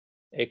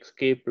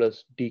xk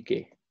plus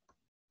dk.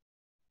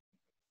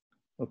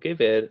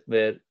 Okay,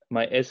 where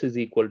my s is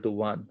equal to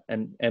 1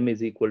 and m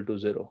is equal to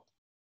 0.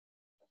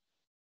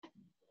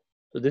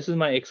 So this is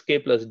my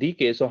xk plus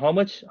dk. So how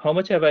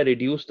much have I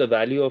reduced the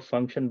value of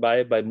function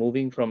by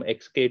moving from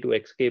xk to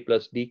xk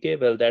plus dk?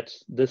 Well,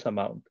 that's this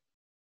amount.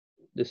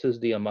 This is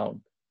the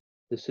amount.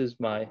 This is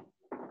my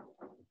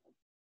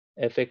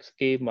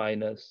fxk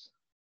minus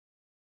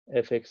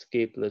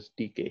fxk plus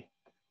dk.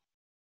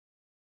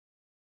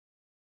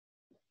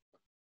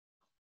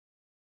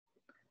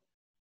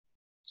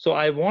 So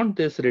I want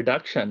this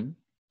reduction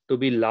to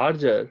be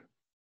larger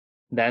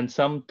than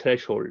some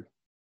threshold.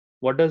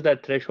 What does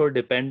that threshold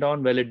depend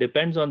on? Well, it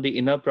depends on the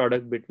inner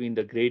product between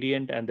the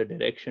gradient and the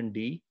direction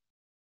d,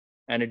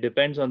 and it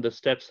depends on the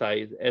step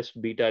size s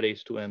beta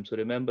raised to m. So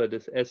remember,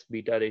 this s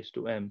beta raised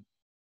to m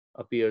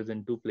appears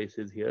in two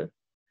places here.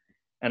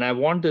 And I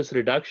want this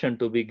reduction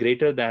to be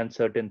greater than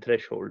certain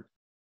threshold.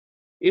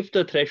 If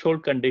the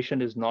threshold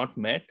condition is not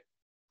met,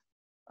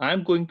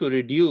 I'm going to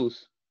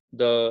reduce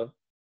the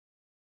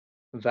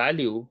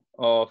value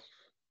of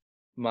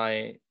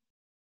my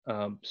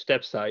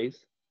step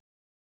size.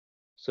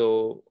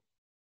 So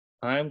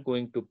I'm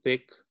going to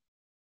pick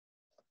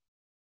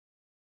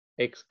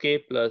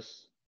xk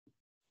plus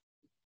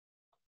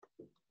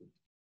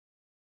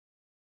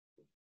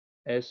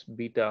s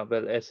beta,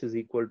 well, s is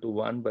equal to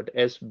 1, but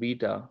s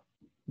beta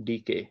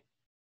dk.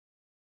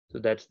 So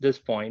that's this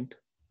point.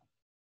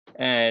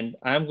 And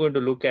I'm going to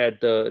look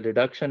at the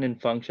reduction in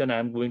function.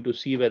 I'm going to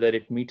see whether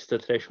it meets the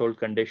threshold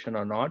condition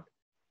or not.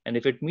 And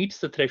if it meets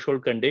the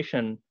threshold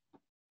condition,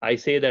 I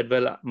say that,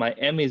 well, my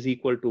m is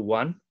equal to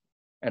 1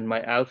 and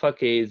my alpha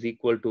k is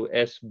equal to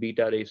s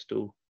beta raised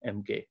to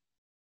mk.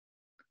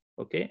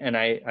 Okay, and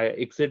I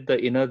exit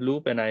the inner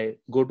loop and I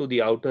go to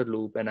the outer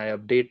loop and I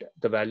update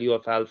the value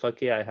of alpha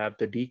k. I have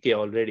the dk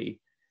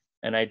already,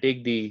 and I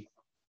take the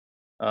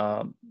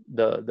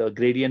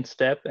gradient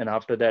step, and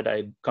after that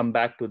I come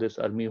back to this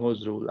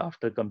Armijos rule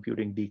after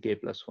computing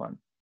dk plus 1.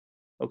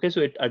 Okay, so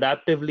it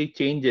adaptively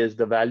changes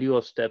the value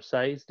of step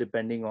size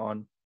depending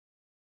on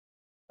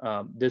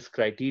this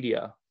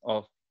criteria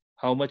of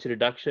how much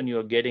reduction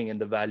you're getting in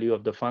the value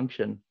of the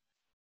function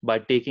by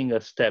taking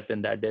a step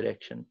in that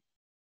direction.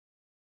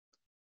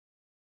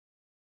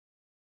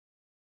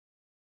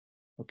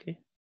 Okay,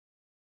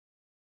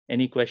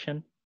 any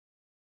question?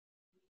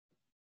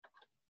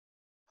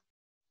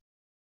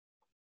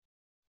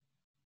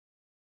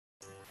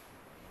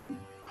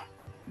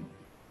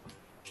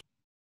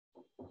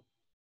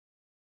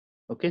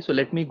 Okay, so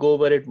let me go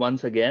over it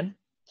once again.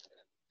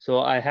 So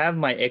I have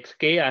my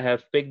xk, I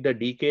have picked the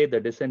dk, the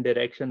descent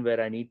direction where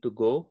I need to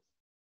go.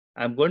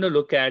 I'm going to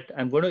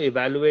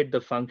evaluate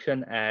the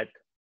function at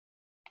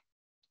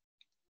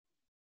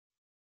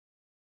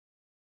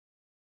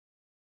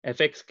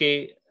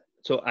fxk.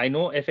 So I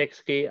know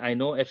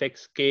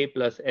fxk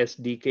plus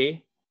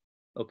sdk,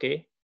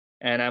 okay?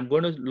 And I'm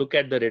going to look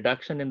at the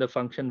reduction in the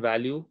function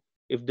value.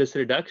 If this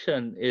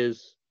reduction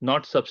is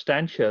not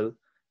substantial,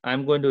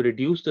 I'm going to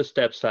reduce the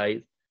step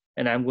size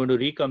and I'm going to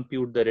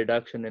recompute the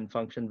reduction in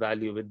function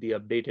value with the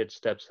updated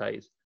step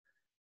size.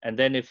 And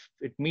then if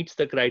it meets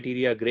the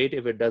criteria, great.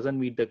 If it doesn't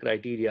meet the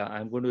criteria,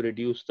 I'm going to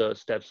reduce the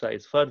step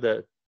size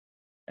further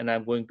and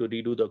I'm going to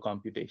redo the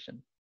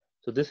computation.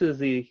 So this is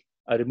the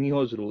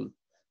Armijos rule.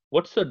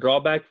 What's the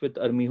drawback with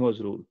Armijos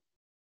rule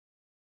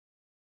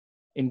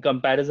in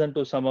comparison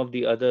to some of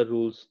the other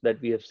rules that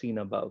we have seen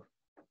above?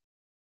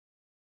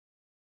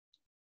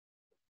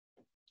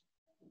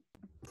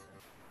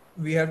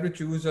 We have to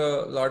choose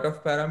a lot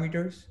of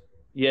parameters.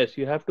 Yes,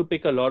 you have to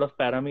pick a lot of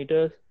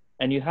parameters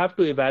and you have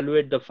to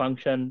evaluate the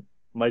function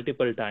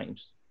multiple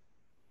times.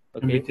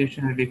 Okay,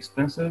 Computationally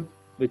expensive.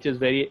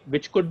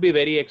 which could be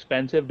very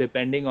expensive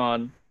depending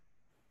on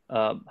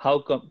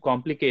how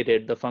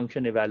complicated the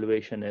function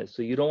evaluation is.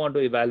 So you don't want to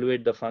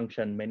evaluate the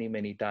function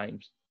many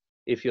times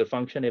if your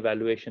function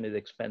evaluation is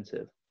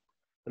expensive.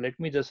 So let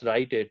me just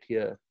write it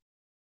here.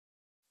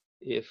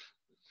 If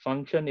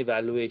function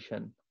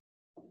evaluation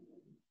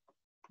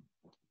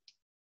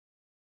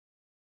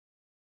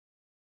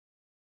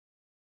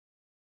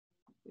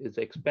is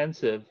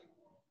expensive,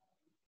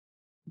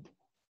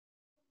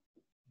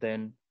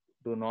 then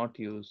do not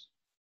use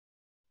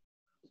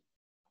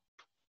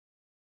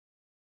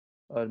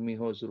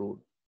Armijos rule.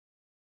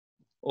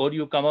 Or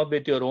you come up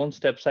with your own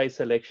step size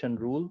selection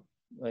rule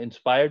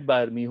inspired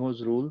by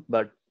Armijos rule,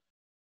 but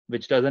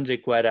which doesn't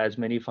require as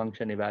many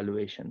function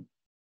evaluation.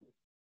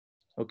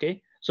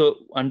 Okay, so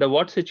under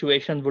what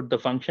situation would the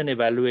function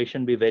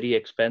evaluation be very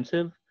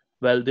expensive?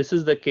 Well, this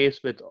is the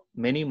case with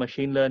many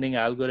machine learning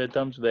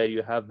algorithms where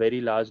you have very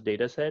large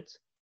data sets.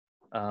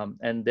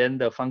 And then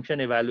the function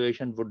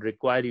evaluation would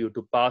require you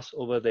to pass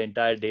over the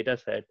entire data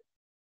set,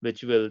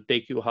 which will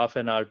take you half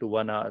an hour to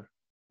 1 hour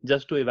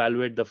just to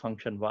evaluate the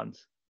function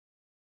once.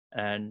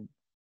 And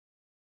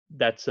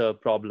that's a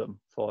problem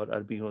for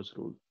Armijos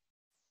rule.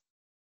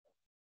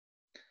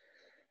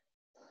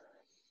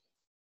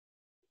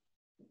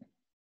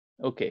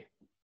 Okay,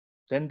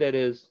 then there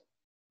is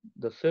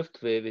the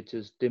fifth way, which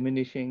is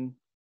diminishing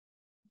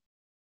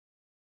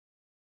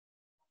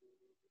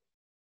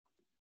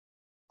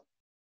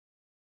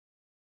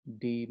 /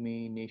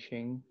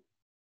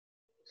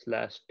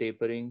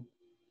 tapering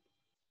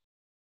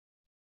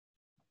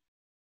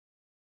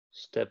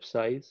step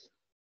size.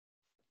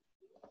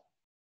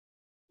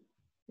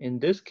 In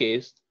this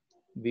case,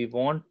 we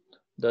want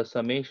the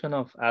summation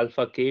of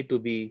alpha k to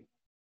be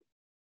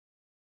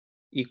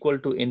equal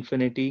to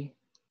infinity,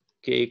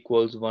 k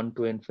equals 1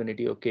 to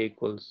infinity, or k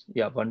equals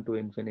 1 to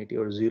infinity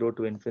or 0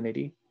 to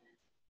infinity.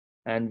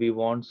 And we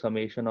want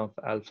summation of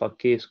alpha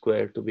k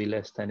squared to be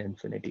less than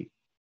infinity.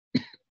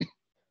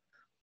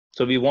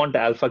 So we want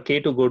alpha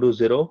k to go to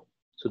 0.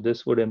 So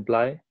this would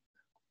imply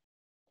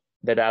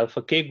that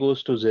alpha k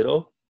goes to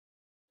 0,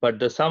 but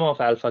the sum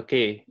of alpha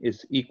k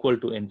is equal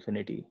to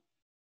infinity.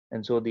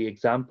 And so the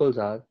examples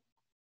are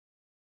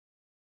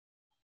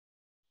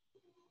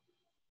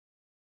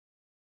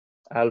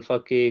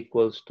alpha k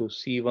equals to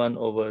C1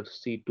 over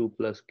C2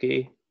 plus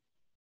k,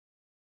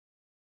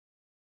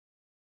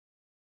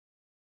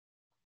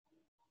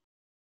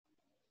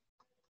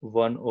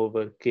 one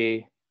over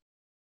k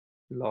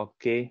log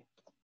k,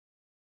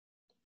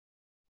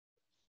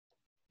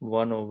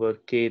 1 over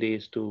k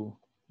raised to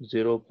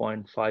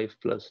 0.5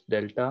 plus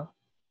delta,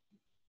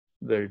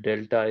 where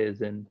delta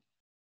is in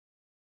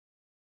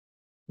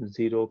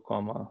 0,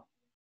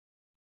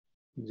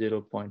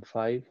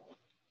 0.5.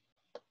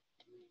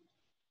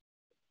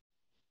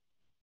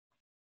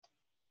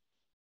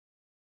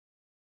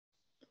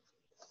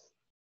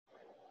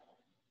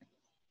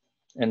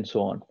 and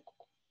so on.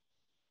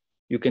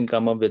 You can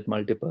come up with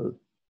multiple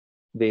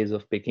ways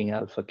of picking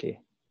alpha k.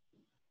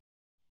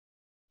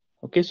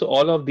 Okay, so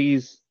all of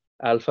these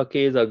alpha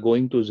k's are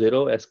going to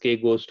 0 as k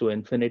goes to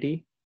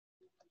infinity.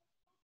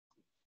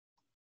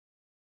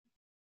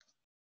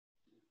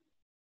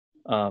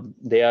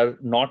 They are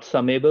not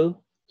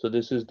summable. So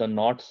this is the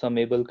not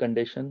summable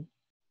condition.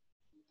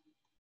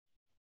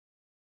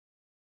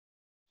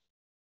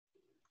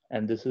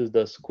 And this is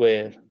the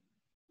square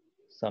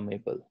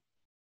summable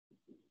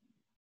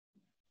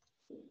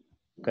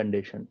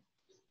condition.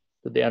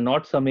 So they are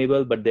not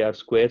summable, but they are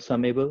square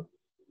summable.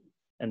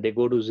 And they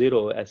go to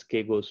 0 as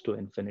k goes to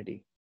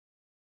infinity.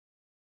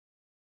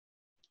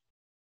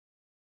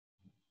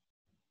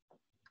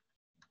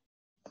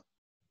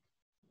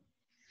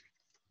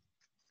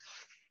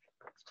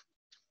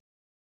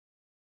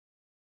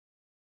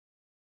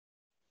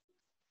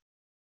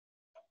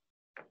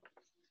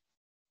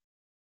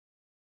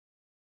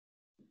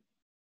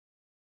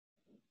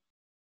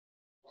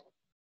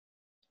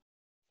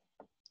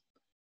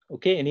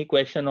 Okay, any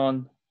question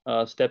on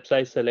step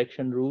size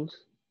selection rules?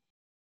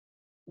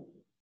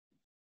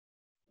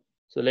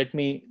 So let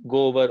me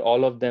go over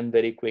all of them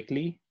very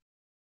quickly.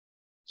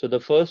 So the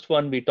first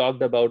one we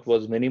talked about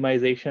was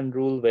minimization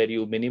rule, where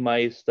you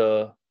minimize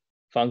the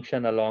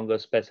function along a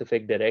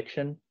specific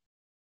direction.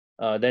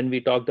 Then we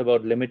talked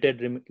about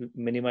limited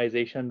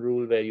minimization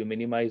rule, where you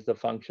minimize the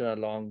function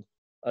along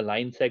a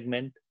line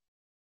segment.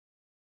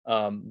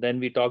 Then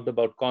we talked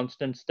about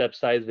constant step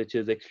size, which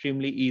is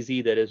extremely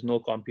easy. There is no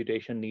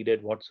computation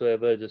needed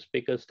whatsoever. Just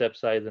pick a step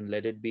size and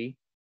let it be.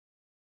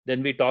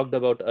 Then we talked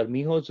about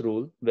Armijo's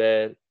rule,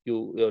 where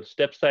your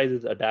step size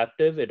is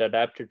adaptive. It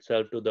adapts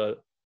itself to the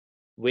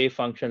way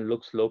function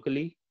looks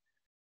locally.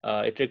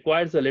 It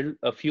requires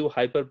a few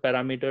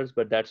hyperparameters,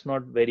 but that's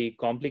not very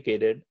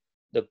complicated.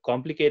 The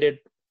complicated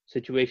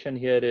situation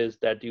here is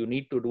that you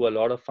need to do a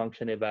lot of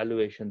function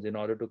evaluations in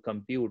order to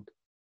compute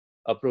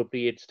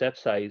appropriate step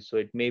size. So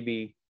it may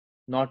be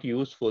not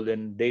useful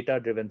in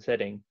data-driven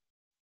setting,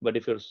 but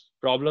if your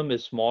problem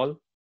is small,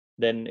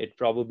 then it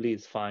probably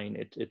is fine.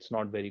 It's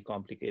not very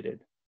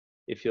complicated.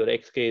 If your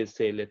xk is,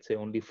 say, let's say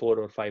only 4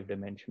 or 5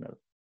 dimensional,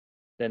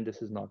 then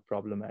this is not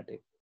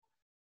problematic.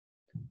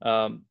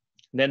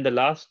 Then the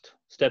last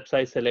step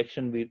size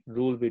selection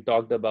rule we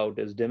talked about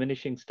is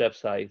diminishing step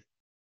size.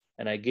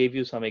 And I gave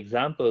you some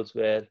examples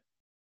where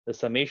the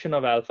summation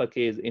of alpha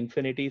k is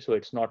infinity, so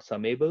it's not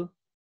summable.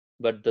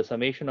 But the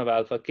summation of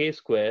alpha k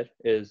square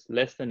is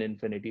less than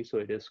infinity, so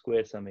it is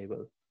square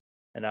summable.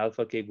 And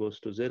alpha k goes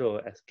to 0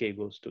 as k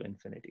goes to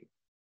infinity.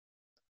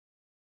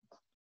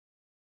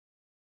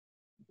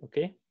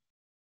 Okay.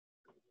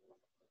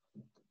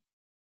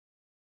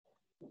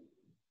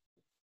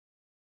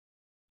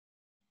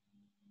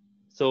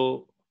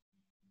 So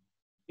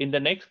in the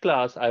next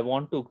class, I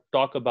want to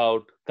talk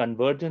about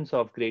convergence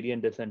of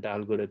gradient descent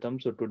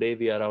algorithms. So today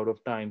we are out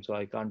of time, so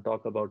I can't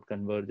talk about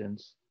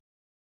convergence.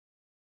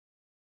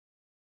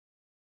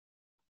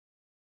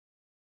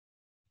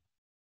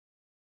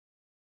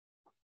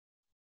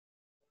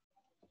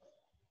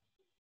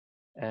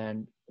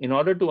 And in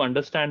order to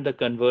understand the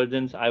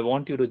convergence, I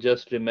want you to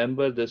just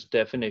remember this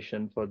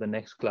definition for the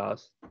next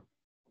class.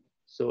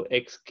 So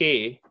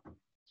xk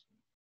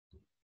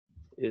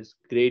is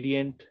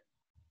gradient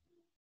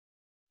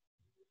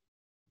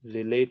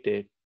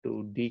related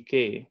to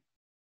dk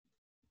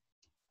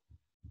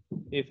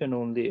if and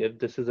only if.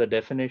 This is a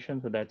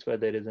definition, so that's why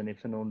there is an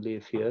if and only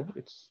if here.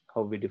 It's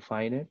how we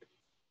define it.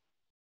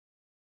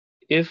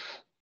 If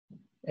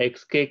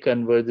xk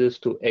converges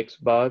to x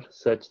bar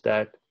such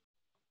that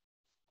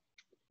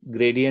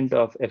gradient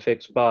of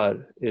fx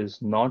bar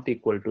is not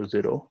equal to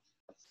 0,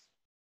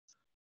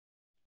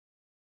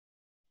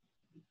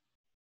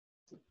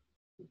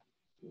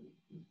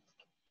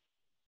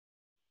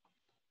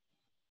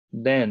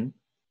 then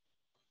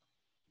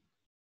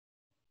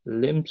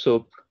lim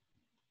sup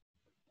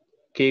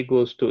k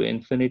goes to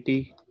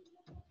infinity,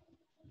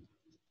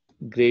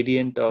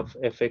 gradient of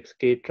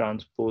fxk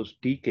transpose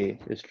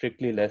dk is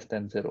strictly less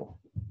than 0.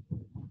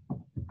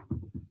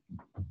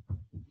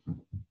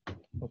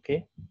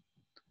 Okay.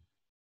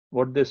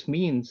 What this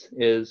means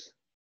is,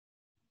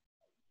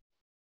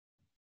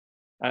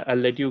 I'll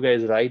let you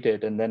guys write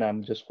it, and then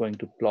I'm just going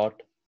to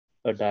plot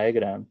a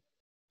diagram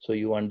so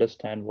you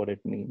understand what it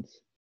means.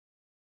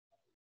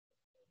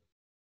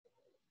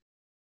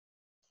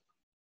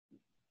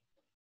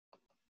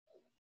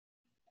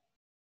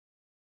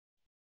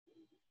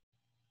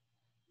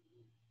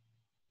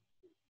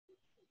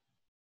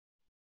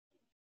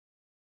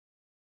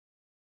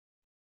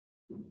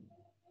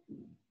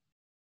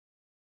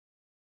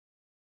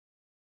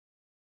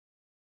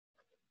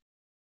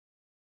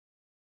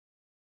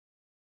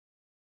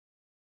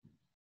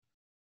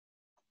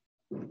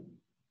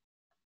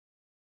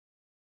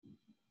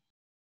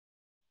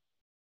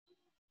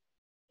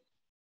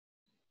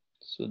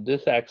 So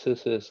this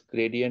axis is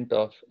gradient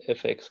of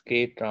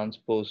fxk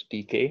transpose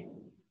dk.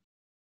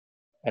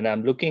 And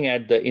I'm looking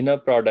at the inner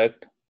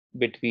product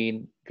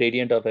between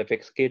gradient of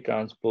fxk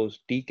transpose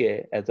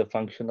dk as a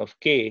function of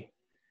k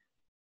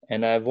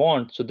And I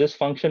want, so this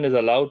function is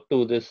allowed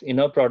to, this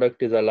inner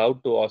product is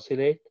allowed to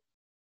oscillate,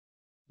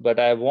 but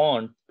I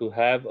want to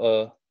have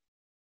a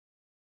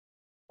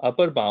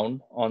upper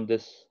bound on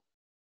this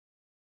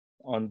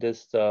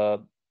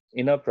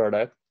inner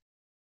product,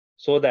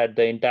 so that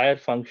the entire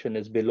function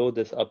is below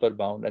this upper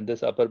bound, and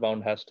this upper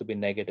bound has to be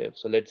negative.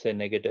 So let's say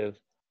negative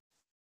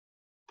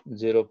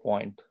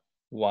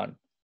 0.1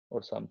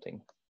 or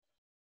something.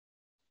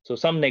 So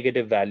some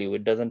negative value,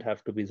 it doesn't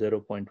have to be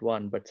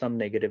 0.1, but some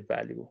negative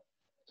value.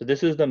 So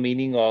this is the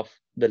meaning of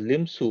the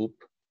limb soup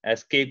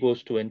as k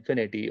goes to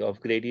infinity of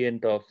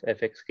gradient of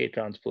fxk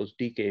transpose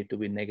dk to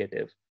be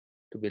negative,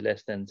 to be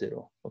less than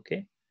 0,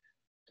 okay?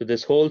 So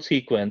this whole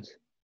sequence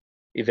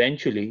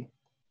eventually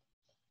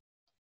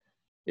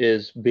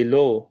is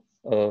below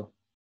a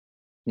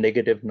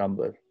negative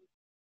number.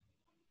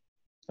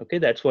 Okay,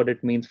 that's what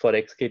it means for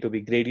xk to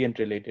be gradient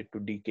related to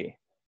dk.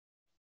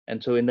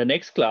 And so in the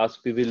next class,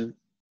 we will,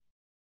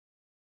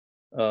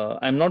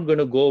 I'm not going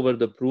to go over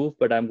the proof,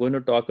 but I'm going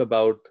to talk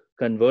about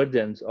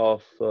convergence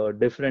of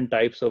different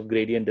types of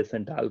gradient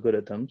descent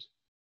algorithms,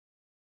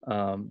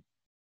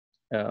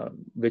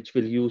 which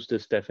will use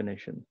this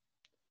definition.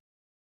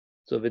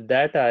 So with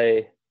that,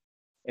 I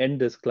end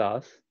this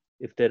class.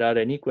 If there are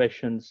any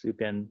questions, you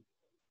can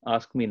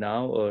ask me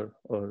now,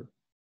 or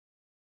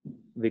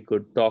we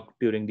could talk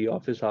during the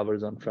office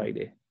hours on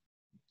Friday.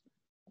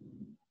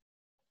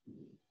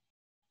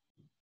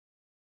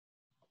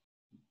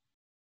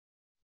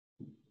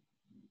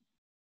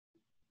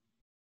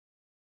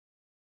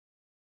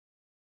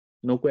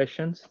 No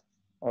questions?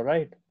 All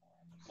right.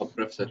 Oh,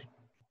 Professor.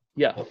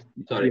 Yeah. Oh,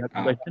 sorry. You have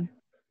a question?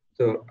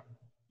 So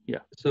yeah.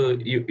 So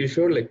you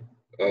showed like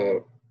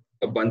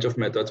a bunch of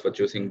methods for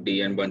choosing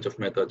D and bunch of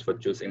methods for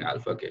choosing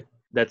alpha K.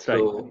 That's right.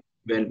 So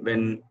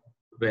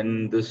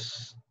when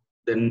this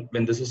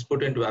is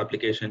put into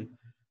application,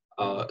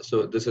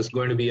 so this is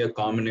going to be a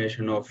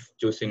combination of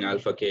choosing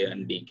alpha K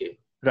and DK.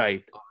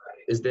 Right.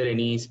 Is there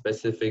any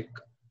specific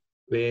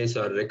ways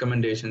or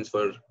recommendations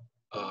for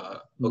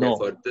no.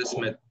 for this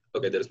method?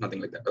 Okay, there is nothing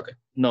like that. Okay.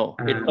 No,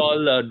 it's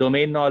all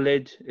domain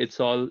knowledge. It's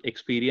all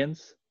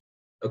experience.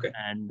 Okay.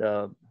 And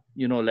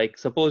you know, like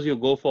suppose you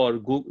go for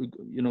Google,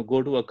 you know,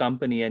 go to a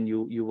company and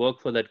you work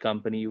for that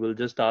company. You will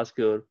just ask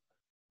your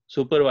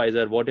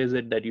supervisor what is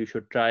it that you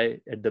should try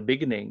at the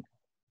beginning,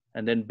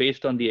 and then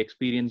based on the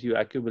experience you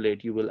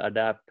accumulate, you will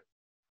adapt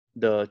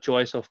the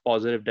choice of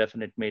positive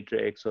definite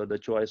matrix or the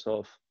choice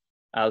of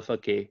alpha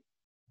K,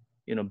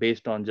 you know,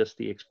 based on just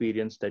the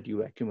experience that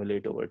you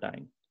accumulate over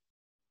time.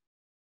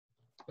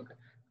 Okay.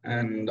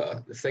 And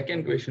the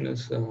second question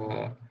is,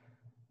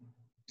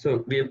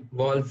 so we've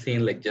all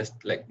seen like just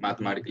like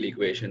mathematical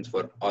equations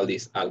for all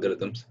these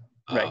algorithms.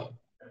 Right.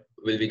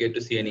 Will we get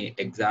to see any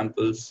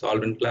examples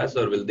solved in class,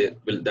 or will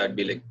that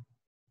be like?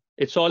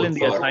 It's all in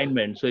the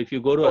assignment. So if you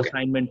go to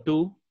assignment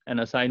 2 and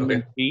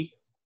assignment 3,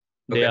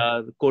 they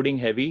are coding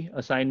heavy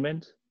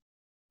assignments.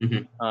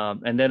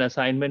 Mm-hmm. And then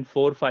assignment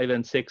 4, 5,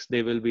 and 6,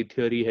 they will be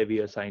theory heavy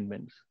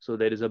assignments. So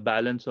there is a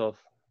balance of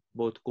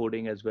both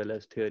coding as well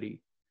as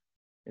theory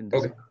in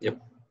this. Okay.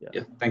 Yep.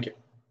 Yeah. Thank you.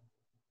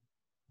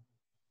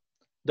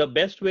 The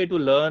best way to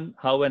learn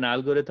how an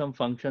algorithm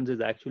functions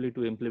is actually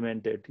to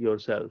implement it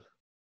yourself.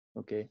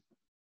 Okay.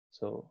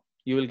 So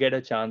you will get a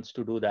chance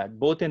to do that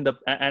both in the,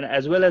 and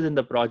as well as in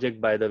the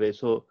project, by the way.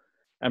 So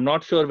I'm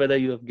not sure whether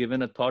you have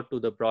given a thought to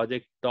the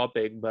project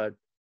topic, but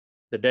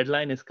the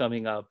deadline is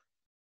coming up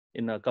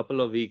in a couple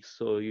of weeks.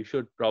 So you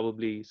should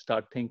probably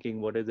start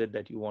thinking, what is it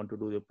that you want to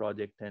do your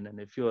project in? And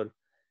if you're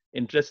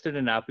interested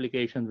in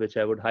applications, which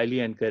I would highly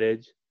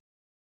encourage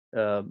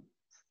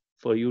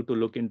for you to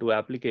look into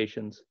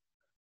applications,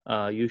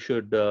 you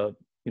should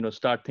you know,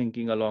 start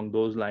thinking along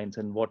those lines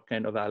and what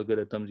kind of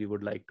algorithms you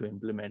would like to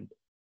implement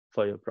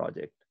for your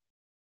project.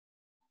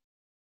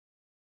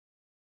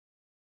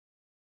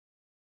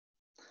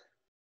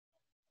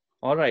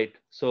 All right,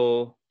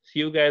 so see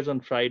you guys on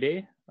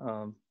Friday.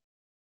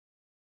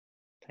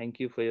 Thank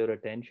you for your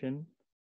attention.